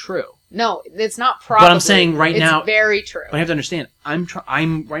probably true. No, it's not probably. But I'm saying right now, it's very true. But I have to understand. I'm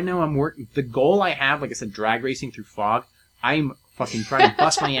working. The goal I have, like I said, drag racing through fog. I'm fucking trying to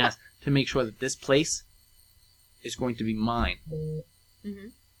bust my ass to make sure that this place is going to be mine.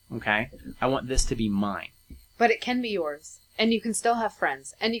 Mm-hmm. Okay? I want this to be mine. But it can be yours. And you can still have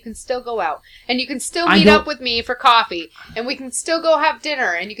friends. And you can still go out. And you can still I meet don't- up with me for coffee. And we can still go have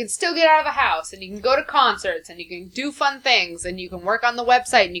dinner. And you can still get out of the house. And you can go to concerts. And you can do fun things. And you can work on the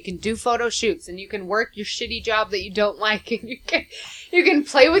website. And you can do photo shoots. And you can work your shitty job that you don't like. And you can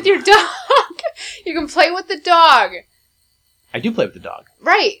play with your dog. You can play with the dog. I do play with the dog.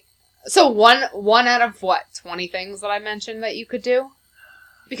 Right. So one out of what? 20 things that I mentioned that you could do?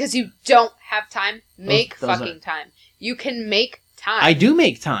 Because you don't have time. Make Those fucking time. You can make time. I do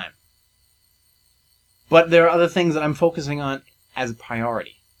make time. But there are other things that I'm focusing on as a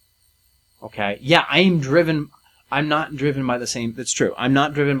priority. Okay? Yeah, I am driven. I'm not driven by the same... That's true. I'm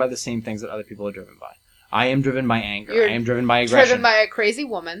not driven by the same things that other people are driven by. I am driven by anger. You're I am driven by aggression. Driven by a crazy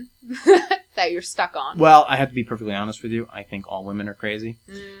woman that you're stuck on. Well, I have to be perfectly honest with you. I think all women are crazy.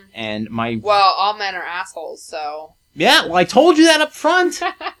 And my... Well, all men are assholes, so... Yeah, well, I told you that up front.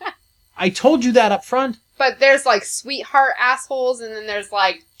 I told you that up front. But there's, like, sweetheart assholes, and then there's,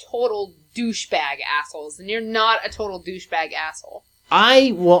 like, total douchebag assholes. And you're not a total douchebag asshole.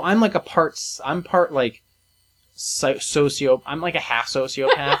 I'm like I'm part, like, I'm like a half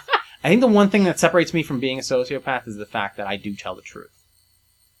sociopath. I think the one thing that separates me from being a sociopath is the fact that I do tell the truth.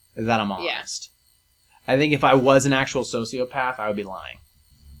 Is that I'm honest. I think if I was an actual sociopath, I would be lying.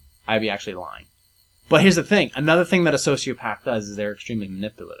 I'd be actually lying. But here's the thing. Another thing that a sociopath does is they're extremely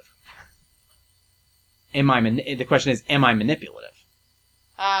manipulative. The question is, am I manipulative?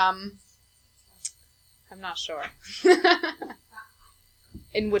 I'm not sure.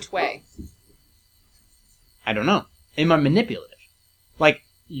 In which way? I don't know. Am I manipulative? Like,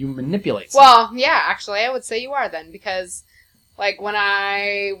 you manipulate someone. Well, yeah, actually, I would say you are then, because, like, when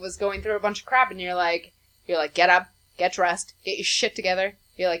I was going through a bunch of crap, and you're like, get up, get dressed, get your shit together.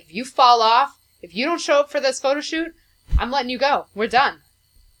 You're like, if you fall off, if you don't show up for this photo shoot, I'm letting you go. We're done.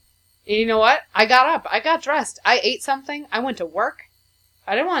 And you know what? I got up. I got dressed. I ate something. I went to work.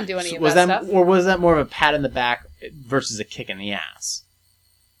 I didn't want to do any of that stuff. Or was that more of a pat in the back versus a kick in the ass?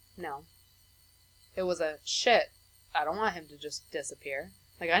 No. It was a shit. I don't want him to just disappear.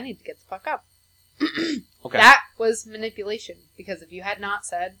 Like, I need to get the fuck up. Okay. That was manipulation. Because if you had not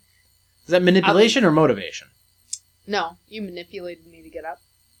said... Is that manipulation or motivation? No, you manipulated me to get up.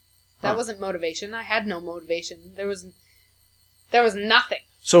 That Huh. wasn't motivation. I had no motivation. There was nothing.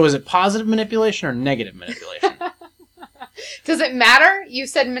 So is it positive manipulation or negative manipulation? Does it matter? You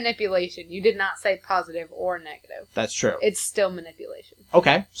said manipulation. You did not say positive or negative. That's true. It's still manipulation.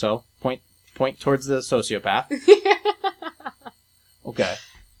 Okay, so point towards the sociopath. Okay.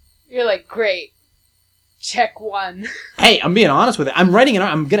 You're like, great. Check one. Hey, I'm being honest with it. I'm writing it.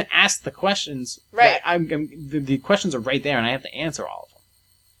 I'm going to ask the questions. Right. The questions are right there, and I have to answer all of them.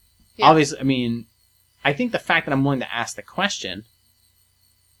 Yeah. Obviously, I mean, I think the fact that I'm willing to ask the question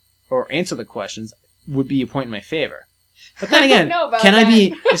or answer the questions would be a point in my favor. But then again, know about can I that.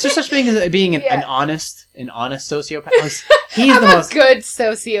 be? Is there such thing as being an Yeah. honest sociopath? He's I'm the most. a good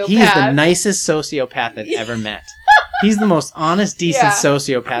sociopath. He is the nicest sociopath I've ever met. He's the most honest, decent Yeah.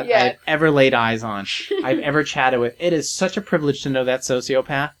 sociopath Yeah. I've ever laid eyes on. I've ever chatted with. It is such a privilege to know that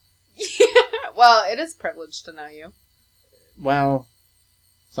sociopath. Well, it is a privilege to know you. Well,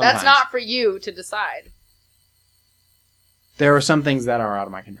 sometimes. That's not for you to decide. There are some things that are out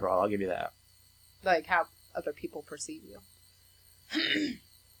of my control. I'll give you that. Like how other people perceive you.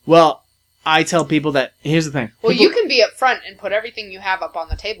 Well, I tell people that. Here's the thing. Well, People- you can be up front and put everything you have up on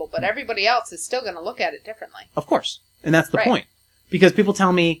the table, but everybody else is still going to look at it differently. Of course, and that's the Right. point. Because people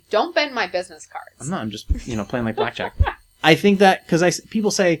tell me, Don't bend my business cards. I'm not. I'm just playing like blackjack. I think that because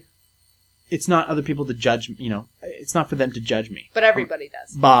people say it's not other people to judge. It's not for them to judge me. But everybody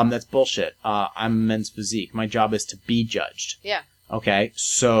does. Bob, that's bullshit. I'm men's physique. My job is to be judged. Yeah. Okay,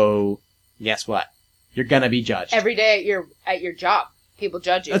 so guess what? You're gonna be judged. Every day at your job, people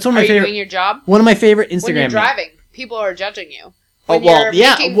judge you. That's one of my Are favorite- you doing your job? One of my favorite Instagram When you're memes. driving, people are judging you. Oh, When well, you're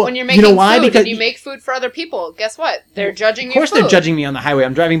yeah, making, well, when you're you making know why? food Because and you make food for other people, guess what? They're judging Of your course food. they're judging me on the highway.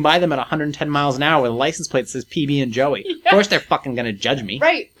 I'm driving by them at 110 miles an hour with a license plate that says PB and Joey. Yeah. Of course they're fucking gonna judge me.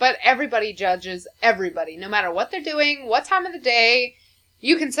 Right, but everybody judges everybody, no matter what they're doing, what time of the day.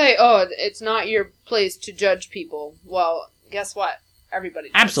 You can say, oh, it's not your place to judge people. Well, guess what? Everybody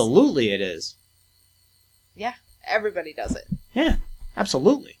does. Absolutely it is. Yeah, everybody does it. Yeah,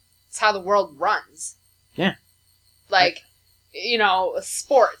 absolutely. It's how the world runs. Yeah. Like,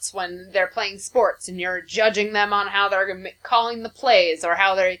 sports, when they're playing sports and you're judging them on how they're calling the plays or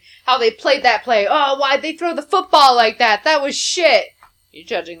how they played that play. Oh, why'd they throw the football like that? That was shit. You're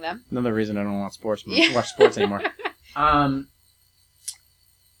judging them. Another reason I don't watch sports Yeah. anymore.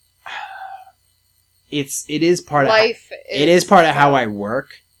 it is part Life of it is part of how so- I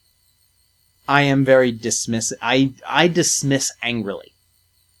work. I am very dismissive. I dismiss angrily.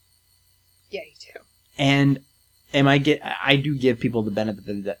 Yeah, you do. And I do give people the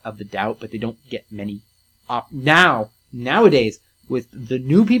benefit of the doubt, but they don't get many nowadays with the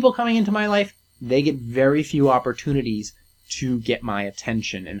new people coming into my life, they get very few opportunities to get my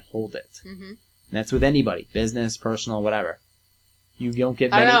attention and hold it. Mm-hmm. And that's with anybody, business, personal, whatever. You don't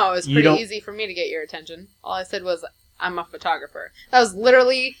get I many. don't know. It was pretty easy for me to get your attention. All I said was, I'm a photographer. That was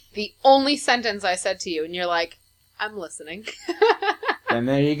literally the only sentence I said to you, and you're like, I'm listening. And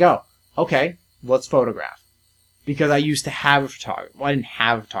there you go. Okay, let's photograph. Because I used to have a photographer. Well, I didn't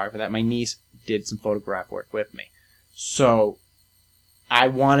have a photographer. That my niece did some photograph work with me. So I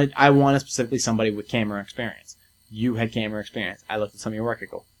wanted specifically somebody with camera experience. You had camera experience. I looked at some of your work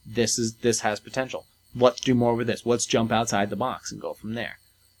and go, this has potential. Let's do more with this. Let's jump outside the box and go from there.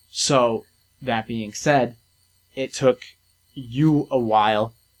 So, that being said, it took you a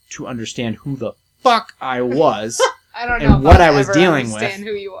while to understand who the fuck I was. I don't And know if what I'll I was ever dealing with. understand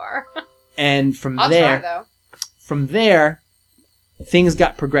who you are. And from I'll there, try, though. from there, things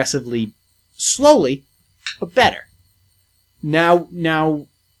got progressively, slowly, but better. Now,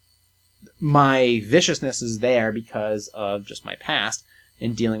 my viciousness is there because of just my past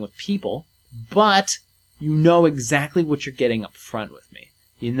and dealing with people, but you know exactly what you're getting up front with me.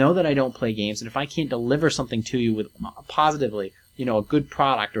 You know that I don't play games, and if I can't deliver something to you with positively, a good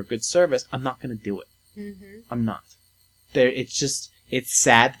product or a good service, I'm not going to do it. Mm-hmm. I'm not. It's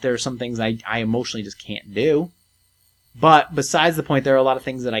sad that there are some things I emotionally just can't do. But besides the point, there are a lot of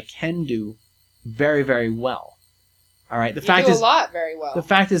things that I can do very, very well. All right. You do a lot very well. The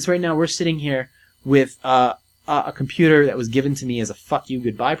fact is, right now we're sitting here with a computer that was given to me as a fuck you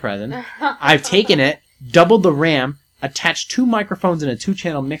goodbye present. I've taken it, doubled the RAM, attached 2 microphones and a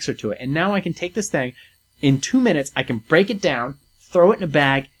 2-channel mixer to it, and now I can take this thing in 2 minutes. I can break it down, throw it in a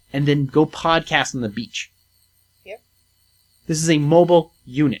bag, and then go podcast on the beach. Yep. This is a mobile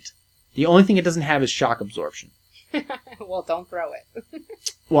unit. The only thing it doesn't have is shock absorption. Well, don't throw it.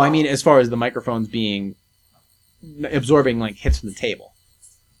 Well, I mean, as far as the microphones absorbing like hits from the table.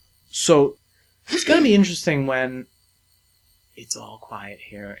 So it's going to be interesting when it's all quiet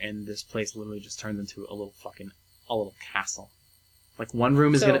here and this place literally just turns into a little castle. Like one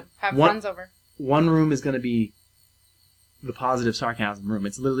room is have friends over. One room is going to be the positive sarcasm room.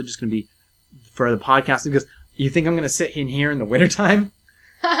 It's literally just going to be for the podcast because you think I'm going to sit in here in the wintertime?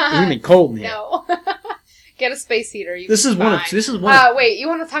 It's going to be cold in here. No. Get a space heater. This is one of Wait, you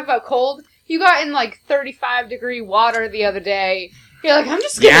want to talk about cold? You got in like 35-degree water the other day. You're like, I'm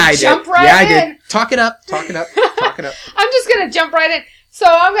just gonna jump right in. Yeah, I did. Talk it up. I'm just gonna jump right in. So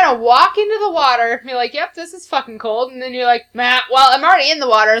I'm gonna walk into the water and be like, yep, this is fucking cold. And then you're like, Matt, well, I'm already in the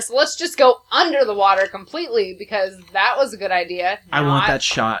water, so let's just go under the water completely because that was a good idea. I want that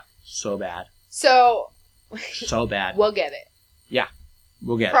shot so bad. So bad. We'll get it. Yeah,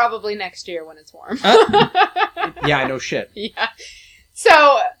 we'll get Probably next year when it's warm. Yeah, no shit. Yeah.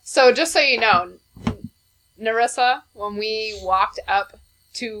 So just so you know, Narissa, when we walked up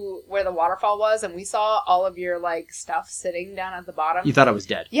to where the waterfall was and we saw all of your, like, stuff sitting down at the bottom. You thought I was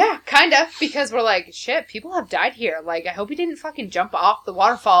dead. Yeah, kind of, because we're like, shit, people have died here. Like, I hope he didn't fucking jump off the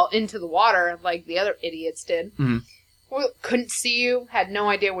waterfall into the water like the other idiots did. Mm-hmm. We couldn't see you, had no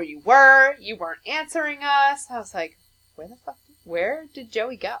idea where you weren't answering us. I was like, where did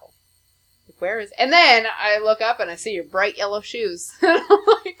Joey go? And then I look up and I see your bright yellow shoes. And I'm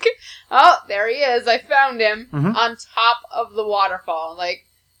like, oh, there he is. I found him on top of the waterfall. Like,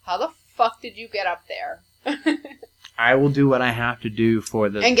 how the fuck did you get up there? I will do what I have to do for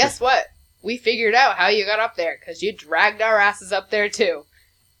the... And guess what? We figured out how you got up there, because you dragged our asses up there, too.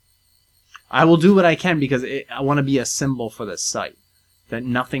 I will do what I can, because I want to be a symbol for this site. That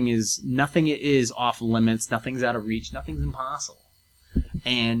nothing is off limits, nothing's out of reach, nothing's impossible.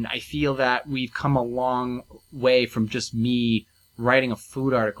 And I feel that we've come a long way from just me writing a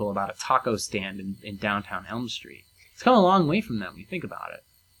food article about a taco stand in downtown Elm Street. It's come a long way from that when you think about it.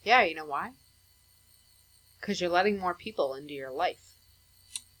 Yeah, you know why? Because you're letting more people into your life.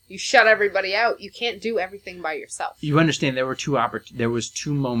 You shut everybody out. You can't do everything by yourself. You understand there was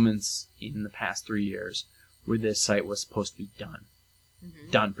 2 moments in the past 3 years where this site was supposed to be done.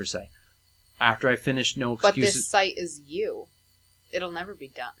 Mm-hmm. Done, per se. After I finished No Excuses... But this site is you. It'll never be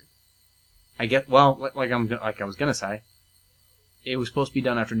done. I get, well, like I was gonna say, it was supposed to be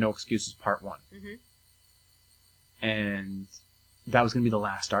done after No Excuses Part 1. Mm-hmm. And that was gonna be the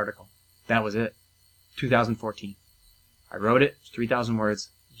last article. That was it. 2014. I wrote it, 3,000 words,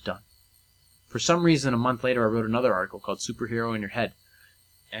 it was done. For some reason, a month later, I wrote another article called Superhero in Your Head.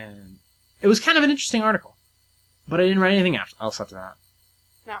 And It was kind of an interesting article, but I didn't write anything else after that.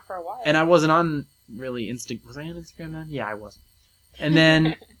 Not for a while. And I wasn't on really Instagram. Was I on Instagram then? Yeah, I wasn't. And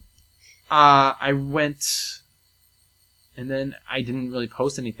then I went, and then I didn't really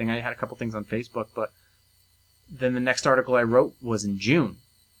post anything. I had a couple things on Facebook, but then the next article I wrote was in June.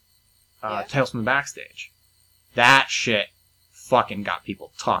 Tales from the Backstage. That shit fucking got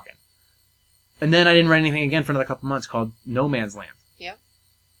people talking. And then I didn't write anything again for another couple months called No Man's Land. Yep.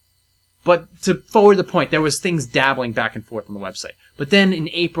 But to forward the point, there was things dabbling back and forth on the website. But then in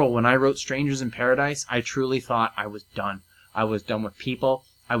April, when I wrote Strangers in Paradise, I truly thought I was done. I was done with people.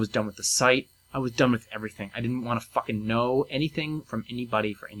 I was done with the site. I was done with everything. I didn't want to fucking know anything from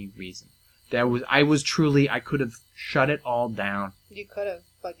anybody for any reason. I could have shut it all down. You could have,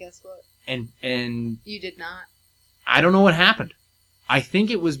 but guess what? And You did not. I don't know what happened. I think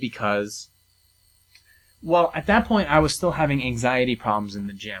it was because, well, at that point I was still having anxiety problems in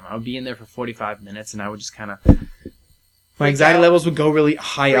the gym. I would be in there for 45 minutes and I would just kind of, my anxiety levels would go really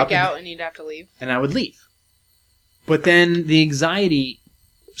high up. Freak out and you'd have to leave. And I would leave. But then the anxiety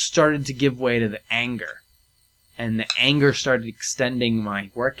started to give way to the anger. And the anger started extending my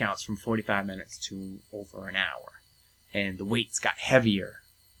workouts from 45 minutes to over an hour. And the weights got heavier.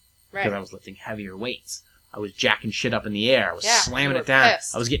 Right. Because I was lifting heavier weights. I was jacking shit up in the air. I was slamming you it down. were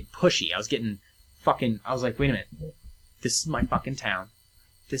pissed. I was getting pushy. I was getting fucking... I was like, wait a minute. This is my fucking town.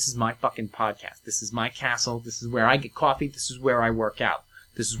 This is my fucking podcast. This is my castle. This is where I get coffee. This is where I work out.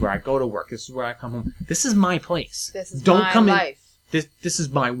 This is where I go to work. This is where I come home. This is my place. This is Don't my come life. This is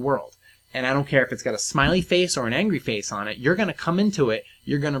my world. And I don't care if it's got a smiley face or an angry face on it. You're going to come into it.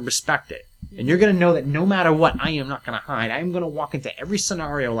 You're going to respect it. And you're going to know that no matter what, I am not going to hide. I am going to walk into every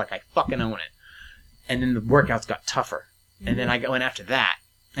scenario like I fucking own it. And then the workouts got tougher. And then I went after that.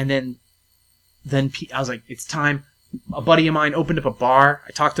 And then I was like, it's time. A buddy of mine opened up a bar.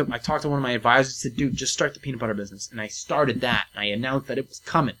 I talked to one of my advisors. He said, dude, just start the peanut butter business. And I started that. And I announced that it was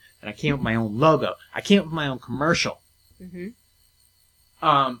coming. And I came up with my own logo. I came up with my own commercial. Mm-hmm.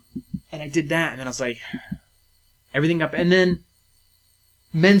 And I did that. And then I was like, everything up. And then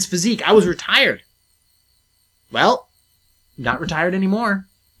Men's Physique. I was retired. Well, not retired anymore.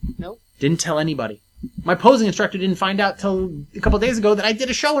 Nope. Didn't tell anybody. My posing instructor didn't find out till a couple of days ago that I did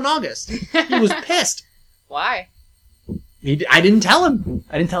a show in August. He was pissed. Why? I didn't tell him.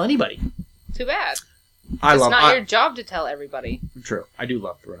 I didn't tell anybody. Too bad. It's love not your job to tell everybody. True. I do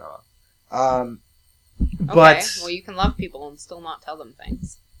love Bruno. Okay, But well, you can love people and still not tell them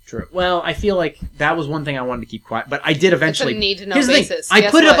things. true. Well, I feel like that was one thing I wanted to keep quiet, but I did eventually. It's a need-to-know Here's the basis. thing.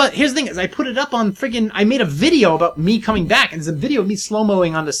 Guess Here's the thing is, I put it up on friggin'. I made a video about me coming back, and it's a video of me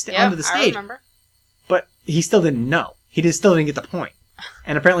slow-moing onto the stage. I remember. But he still didn't know. Still didn't get the point.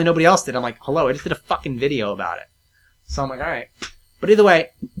 And apparently nobody else did. I'm like, hello, I just did a fucking video about it. So I'm like, alright. But either way,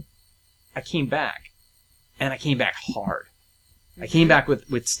 I came back. And I came back hard. I came back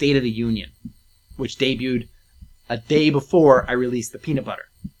with State of the Union, which debuted a day before I released the peanut butter.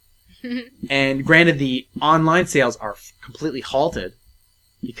 And granted, the online sales are completely halted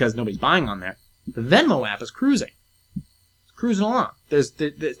because nobody's buying on there. The Venmo app is cruising. It's cruising along.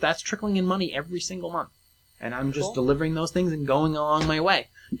 That's trickling in money every single month. And I'm just delivering those things and going along my way.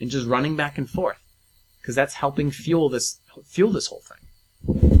 And just running back and forth. Because that's helping fuel this whole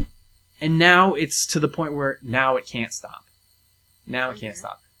thing. And now it's to the point where now it can't stop. Now it can't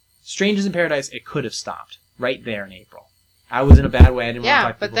stop. Strangers in Paradise, it could have stopped. Right there in April. I was in a bad way. I didn't want to talk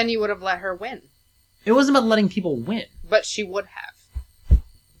to people. But then you would have let her win. It wasn't about letting people win. But she would have.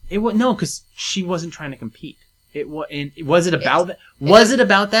 No, because she wasn't trying to compete. Was it about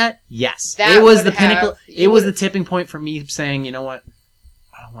that? Yes. It was the pinnacle. It was the tipping point for me saying, you know what?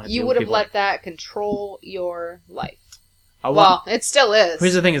 I don't want to. You would have let that control your life. Well, it still is.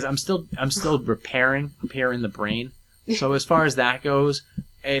 Here's the thing: I'm still repairing up here in the brain. So as far as that goes,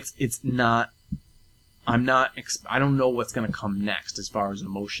 it's not. I don't know what's going to come next as far as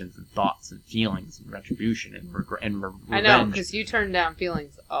emotions and thoughts and feelings and retribution and revenge. I know, because you turn down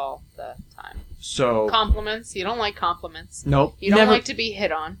feelings all the time. So compliments. You don't like compliments. Nope. You don't like to be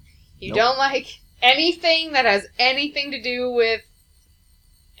hit on. You don't like anything that has anything to do with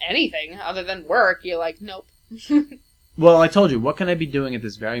anything other than work. You're like, nope. Well, I told you, what can I be doing at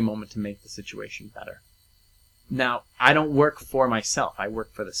this very moment to make the situation better? Now, I don't work for myself. I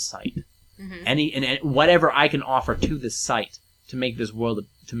work for the site. Mm-hmm. And whatever I can offer to this site to make this world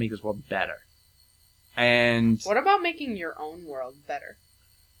better. And what about making your own world better?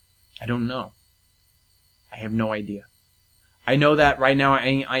 I don't know. I have no idea. I know that right now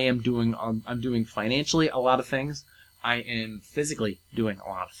I'm doing financially a lot of things. I am physically doing a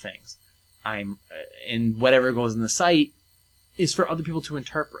lot of things. And whatever goes in the site is for other people to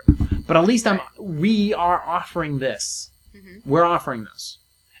interpret. But at least we are offering this. Mm-hmm. We're offering this.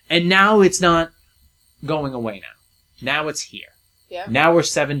 And now it's not going away now. Now it's here. Yeah. Now we're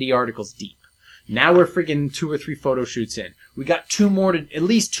 70 articles deep. Now we're freaking 2 or 3 photo shoots in. We got at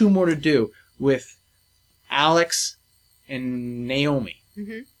least 2 more to do with Alex and Naomi.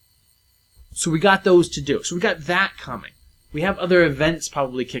 Mm-hmm. So we got those to do. So we got that coming. We have other events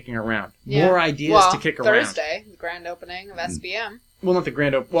probably kicking around. Yeah. More ideas to kick around. Thursday, the grand opening of SBM. Well, not the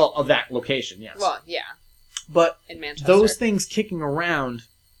grand opening. Well, of that location, yes. Well, yeah, but in Manchester. those things kicking around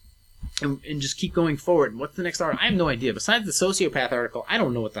and just keep going forward. What's the next article? I have no idea. Besides the sociopath article, I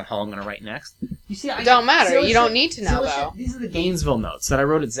don't know what the hell I'm going to write next. You see, It don't matter. You don't need to know, though. These are the Gainesville notes that I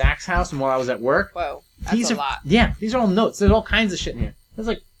wrote at Zach's house and while I was at work. Whoa, that's a lot. Yeah, these are all notes. There's all kinds of shit in here. There's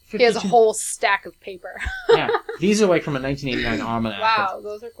like 52. He has a whole stack of paper. Yeah, these are like from a 1989 almanac. Wow,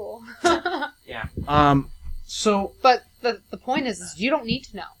 those are cool. Yeah. So. But the point is you don't need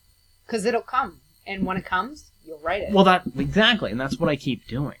to know, because it'll come, and when it comes, you'll write it. Well, exactly, and that's what I keep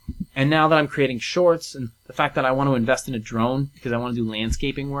doing. And now that I'm creating shorts, and the fact that I want to invest in a drone because I want to do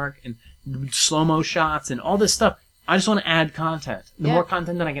landscaping work and slow-mo shots and all this stuff, I just want to add content. The more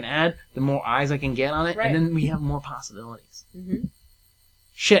content that I can add, the more eyes I can get on it, Right. and then we have more possibilities. Mm-hmm.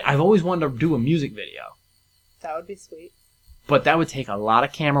 Shit, I've always wanted to do a music video, That would be sweet. but that would take a lot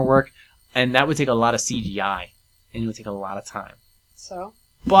of camera work, and that would take a lot of CGI, and it would take a lot of time. So,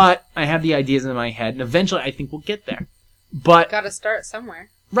 But I have the ideas in my head, and eventually I think we'll get there. But got to start somewhere.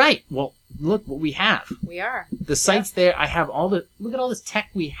 right, well, look what we have. We are. The site's there. I have look at all this tech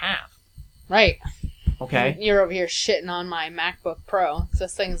we have. Right. Okay? You're over here shitting on my MacBook Pro.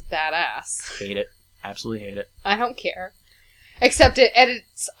 This thing's badass. Hate it. Absolutely hate it. I don't care. Except it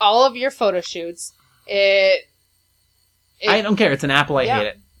edits all of your photo shoots. I I don't care. It's an Apple. I Yeah. hate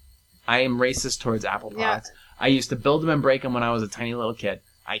it. I am racist towards Apple products. I used to build them and break them when I was a tiny little kid.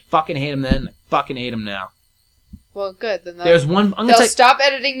 I fucking hate them then. I fucking hate them now. Well, good. Then There's one... they'll stop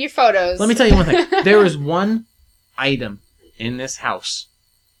editing your photos. Let me tell you one thing. There is one item in this house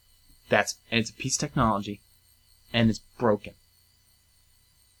it's a piece of technology, and it's broken.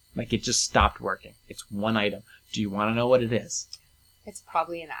 Like, it just stopped working. It's one item. Do you want to know what it is? It's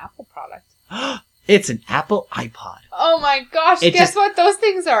probably an Apple product. It's an Apple iPod. Oh my gosh, guess what? Those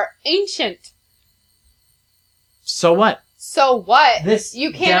things are ancient. So what? So what? This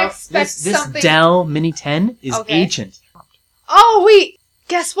you can't expect something... This Dell Mini 10 is Okay. ancient. Oh, wait.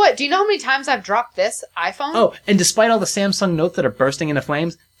 Guess what? Do you know how many times I've dropped this iPhone? Oh, and despite all the Samsung notes that are bursting into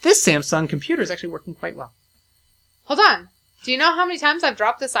flames, this Samsung computer is actually working quite well. Hold on. Do you know how many times I've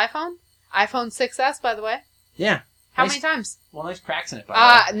dropped this iPhone? iPhone 6S, by the way. Yeah. How Nice- many times? Well, nice cracks in it, by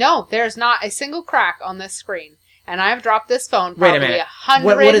the way. No, there's not a single crack on this screen. And I've dropped this phone Wait a probably minute. 100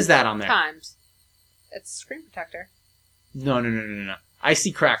 What is that on there? times. It's a screen protector. No. I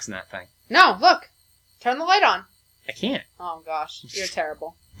see cracks in that thing. No, look. Turn the light on. I can't. Oh, gosh. You're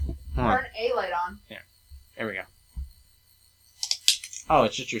terrible. Hold on. Turn a light on. There we go. Oh,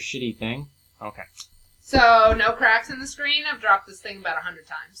 it's just your shitty thing? Okay. So, no cracks in the screen. I've dropped this thing about 100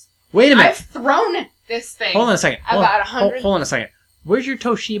 times. Wait a minute. I've thrown this thing Hold on a second. about 100 Hold on a second. Where's your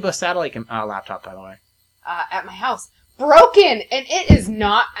Toshiba satellite laptop, by the way? at my house. Broken! And it is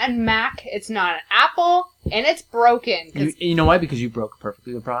not a Mac. It's not an Apple. And it's broken. 'Cause You know why? Because you broke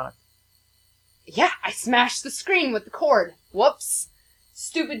perfectly the product. yeah, I smashed the screen with the cord. Whoops.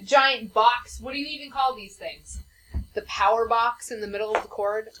 Stupid giant box. What do you even call these things? The power box in the middle of the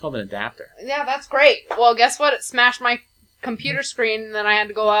cord? It's called an adapter. Yeah, that's great. Well, guess what? It smashed my computer screen, and then I had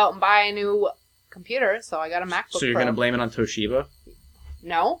to go out and buy a new computer, so I got a MacBook So you're Pro. going to blame it on Toshiba?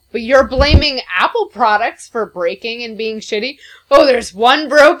 No, but you're blaming Apple products for breaking and being shitty. Oh, there's one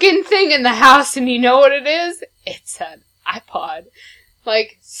broken thing in the house, and you know what it is? It's an iPod.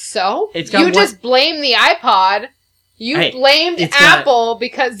 Like, so? It's got You one- just blame the iPod. You Hey, blamed it's got- Apple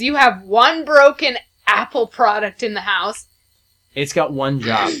because you have one broken Apple product in the house. It's got one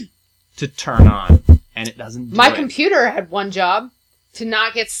job. To turn on. And it doesn't do My it. computer had one job. To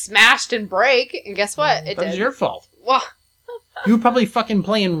not get smashed and break, and guess what? It That was did. your fault. Well, You were probably fucking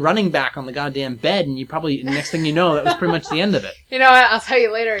playing running back on the goddamn bed, and you probably, next thing you know, that was pretty much the end of it. you know what? I'll tell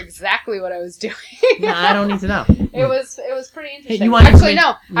you later exactly what I was doing. Nah, I don't need to know. It was pretty interesting. you wanted Actually, to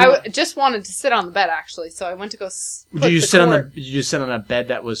no. make- I just wanted to sit on the bed, actually, so I went to go put Did you the sit cord. did you sit on a bed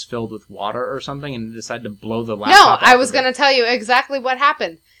that was filled with water or something and decide to blow the No, laptop I off was of it? going to tell you exactly what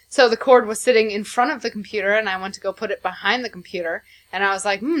happened. So the cord was sitting in front of the computer, and I went to go put it behind the computer, and I was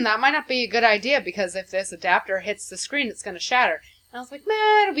like, that might not be a good idea, because if this adapter hits the screen, it's going to shatter. And I was like,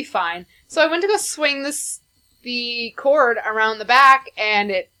 it'll be fine. So I went to go swing the cord around the back, and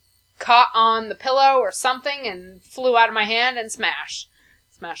it caught on the pillow or something and flew out of my hand and smashed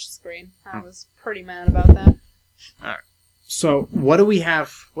smashed the screen. I was pretty mad about that. So, what do we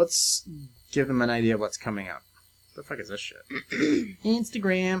have? Let's give them an idea of what's coming up. What the fuck is this shit?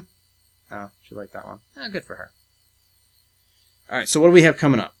 Instagram. Oh, she liked that one. Oh, good for her. Alright, so what do we have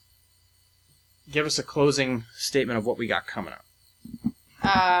coming up? Give us a closing statement of what we got coming up.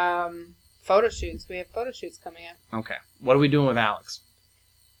 Photo shoots. We have photo shoots coming up. Okay. What are we doing with Alex?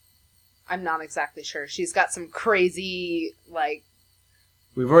 I'm not exactly sure. She's got some crazy, like,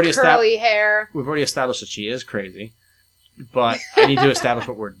 We've already curly hair. We've already established that she is crazy, but I need to establish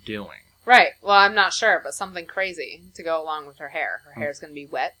what we're doing. Right. Well, I'm not sure, but something crazy to go along with her hair. Her hair's going to be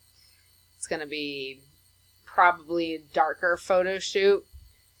wet. It's going to be probably a darker photo shoot.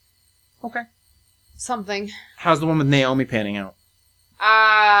 Okay. Something. How's the one with Naomi panning out?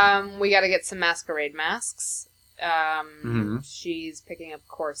 We got to get some masquerade masks. She's picking up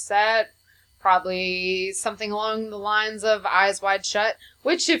corset. Probably something along the lines of Eyes Wide Shut,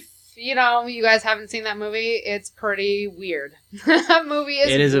 which if, you guys haven't seen that movie, it's pretty weird. That movie is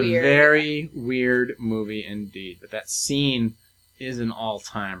weird. It is a very weird movie indeed, but that scene is an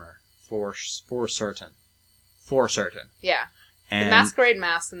all-timer for certain. For certain. Yeah. And the masquerade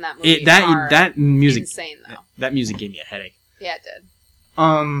masks in that movie are that music, insane, though. That music gave me a headache. Yeah, it did.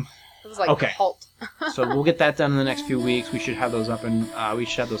 It was like okay. cult. So we'll get that done in the next few weeks. We should have those up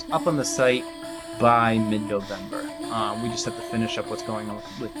on the site by mid-November. We just have to finish up what's going on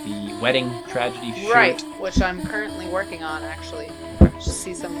with the wedding tragedy shoot. Right, which I'm currently working on, actually. Just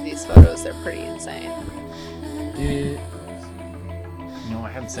see some of these photos. They're pretty insane. No, I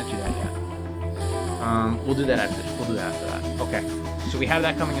haven't sent you that yet. We'll do that after that. Okay. So we have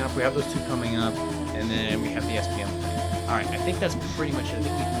that coming up. We have those two coming up. And then we have the SPM thing. Alright, I think that's pretty much it. I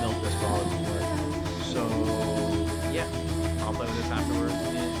think we can milk this for all it's worth. So, yeah. I'll play with this afterwards.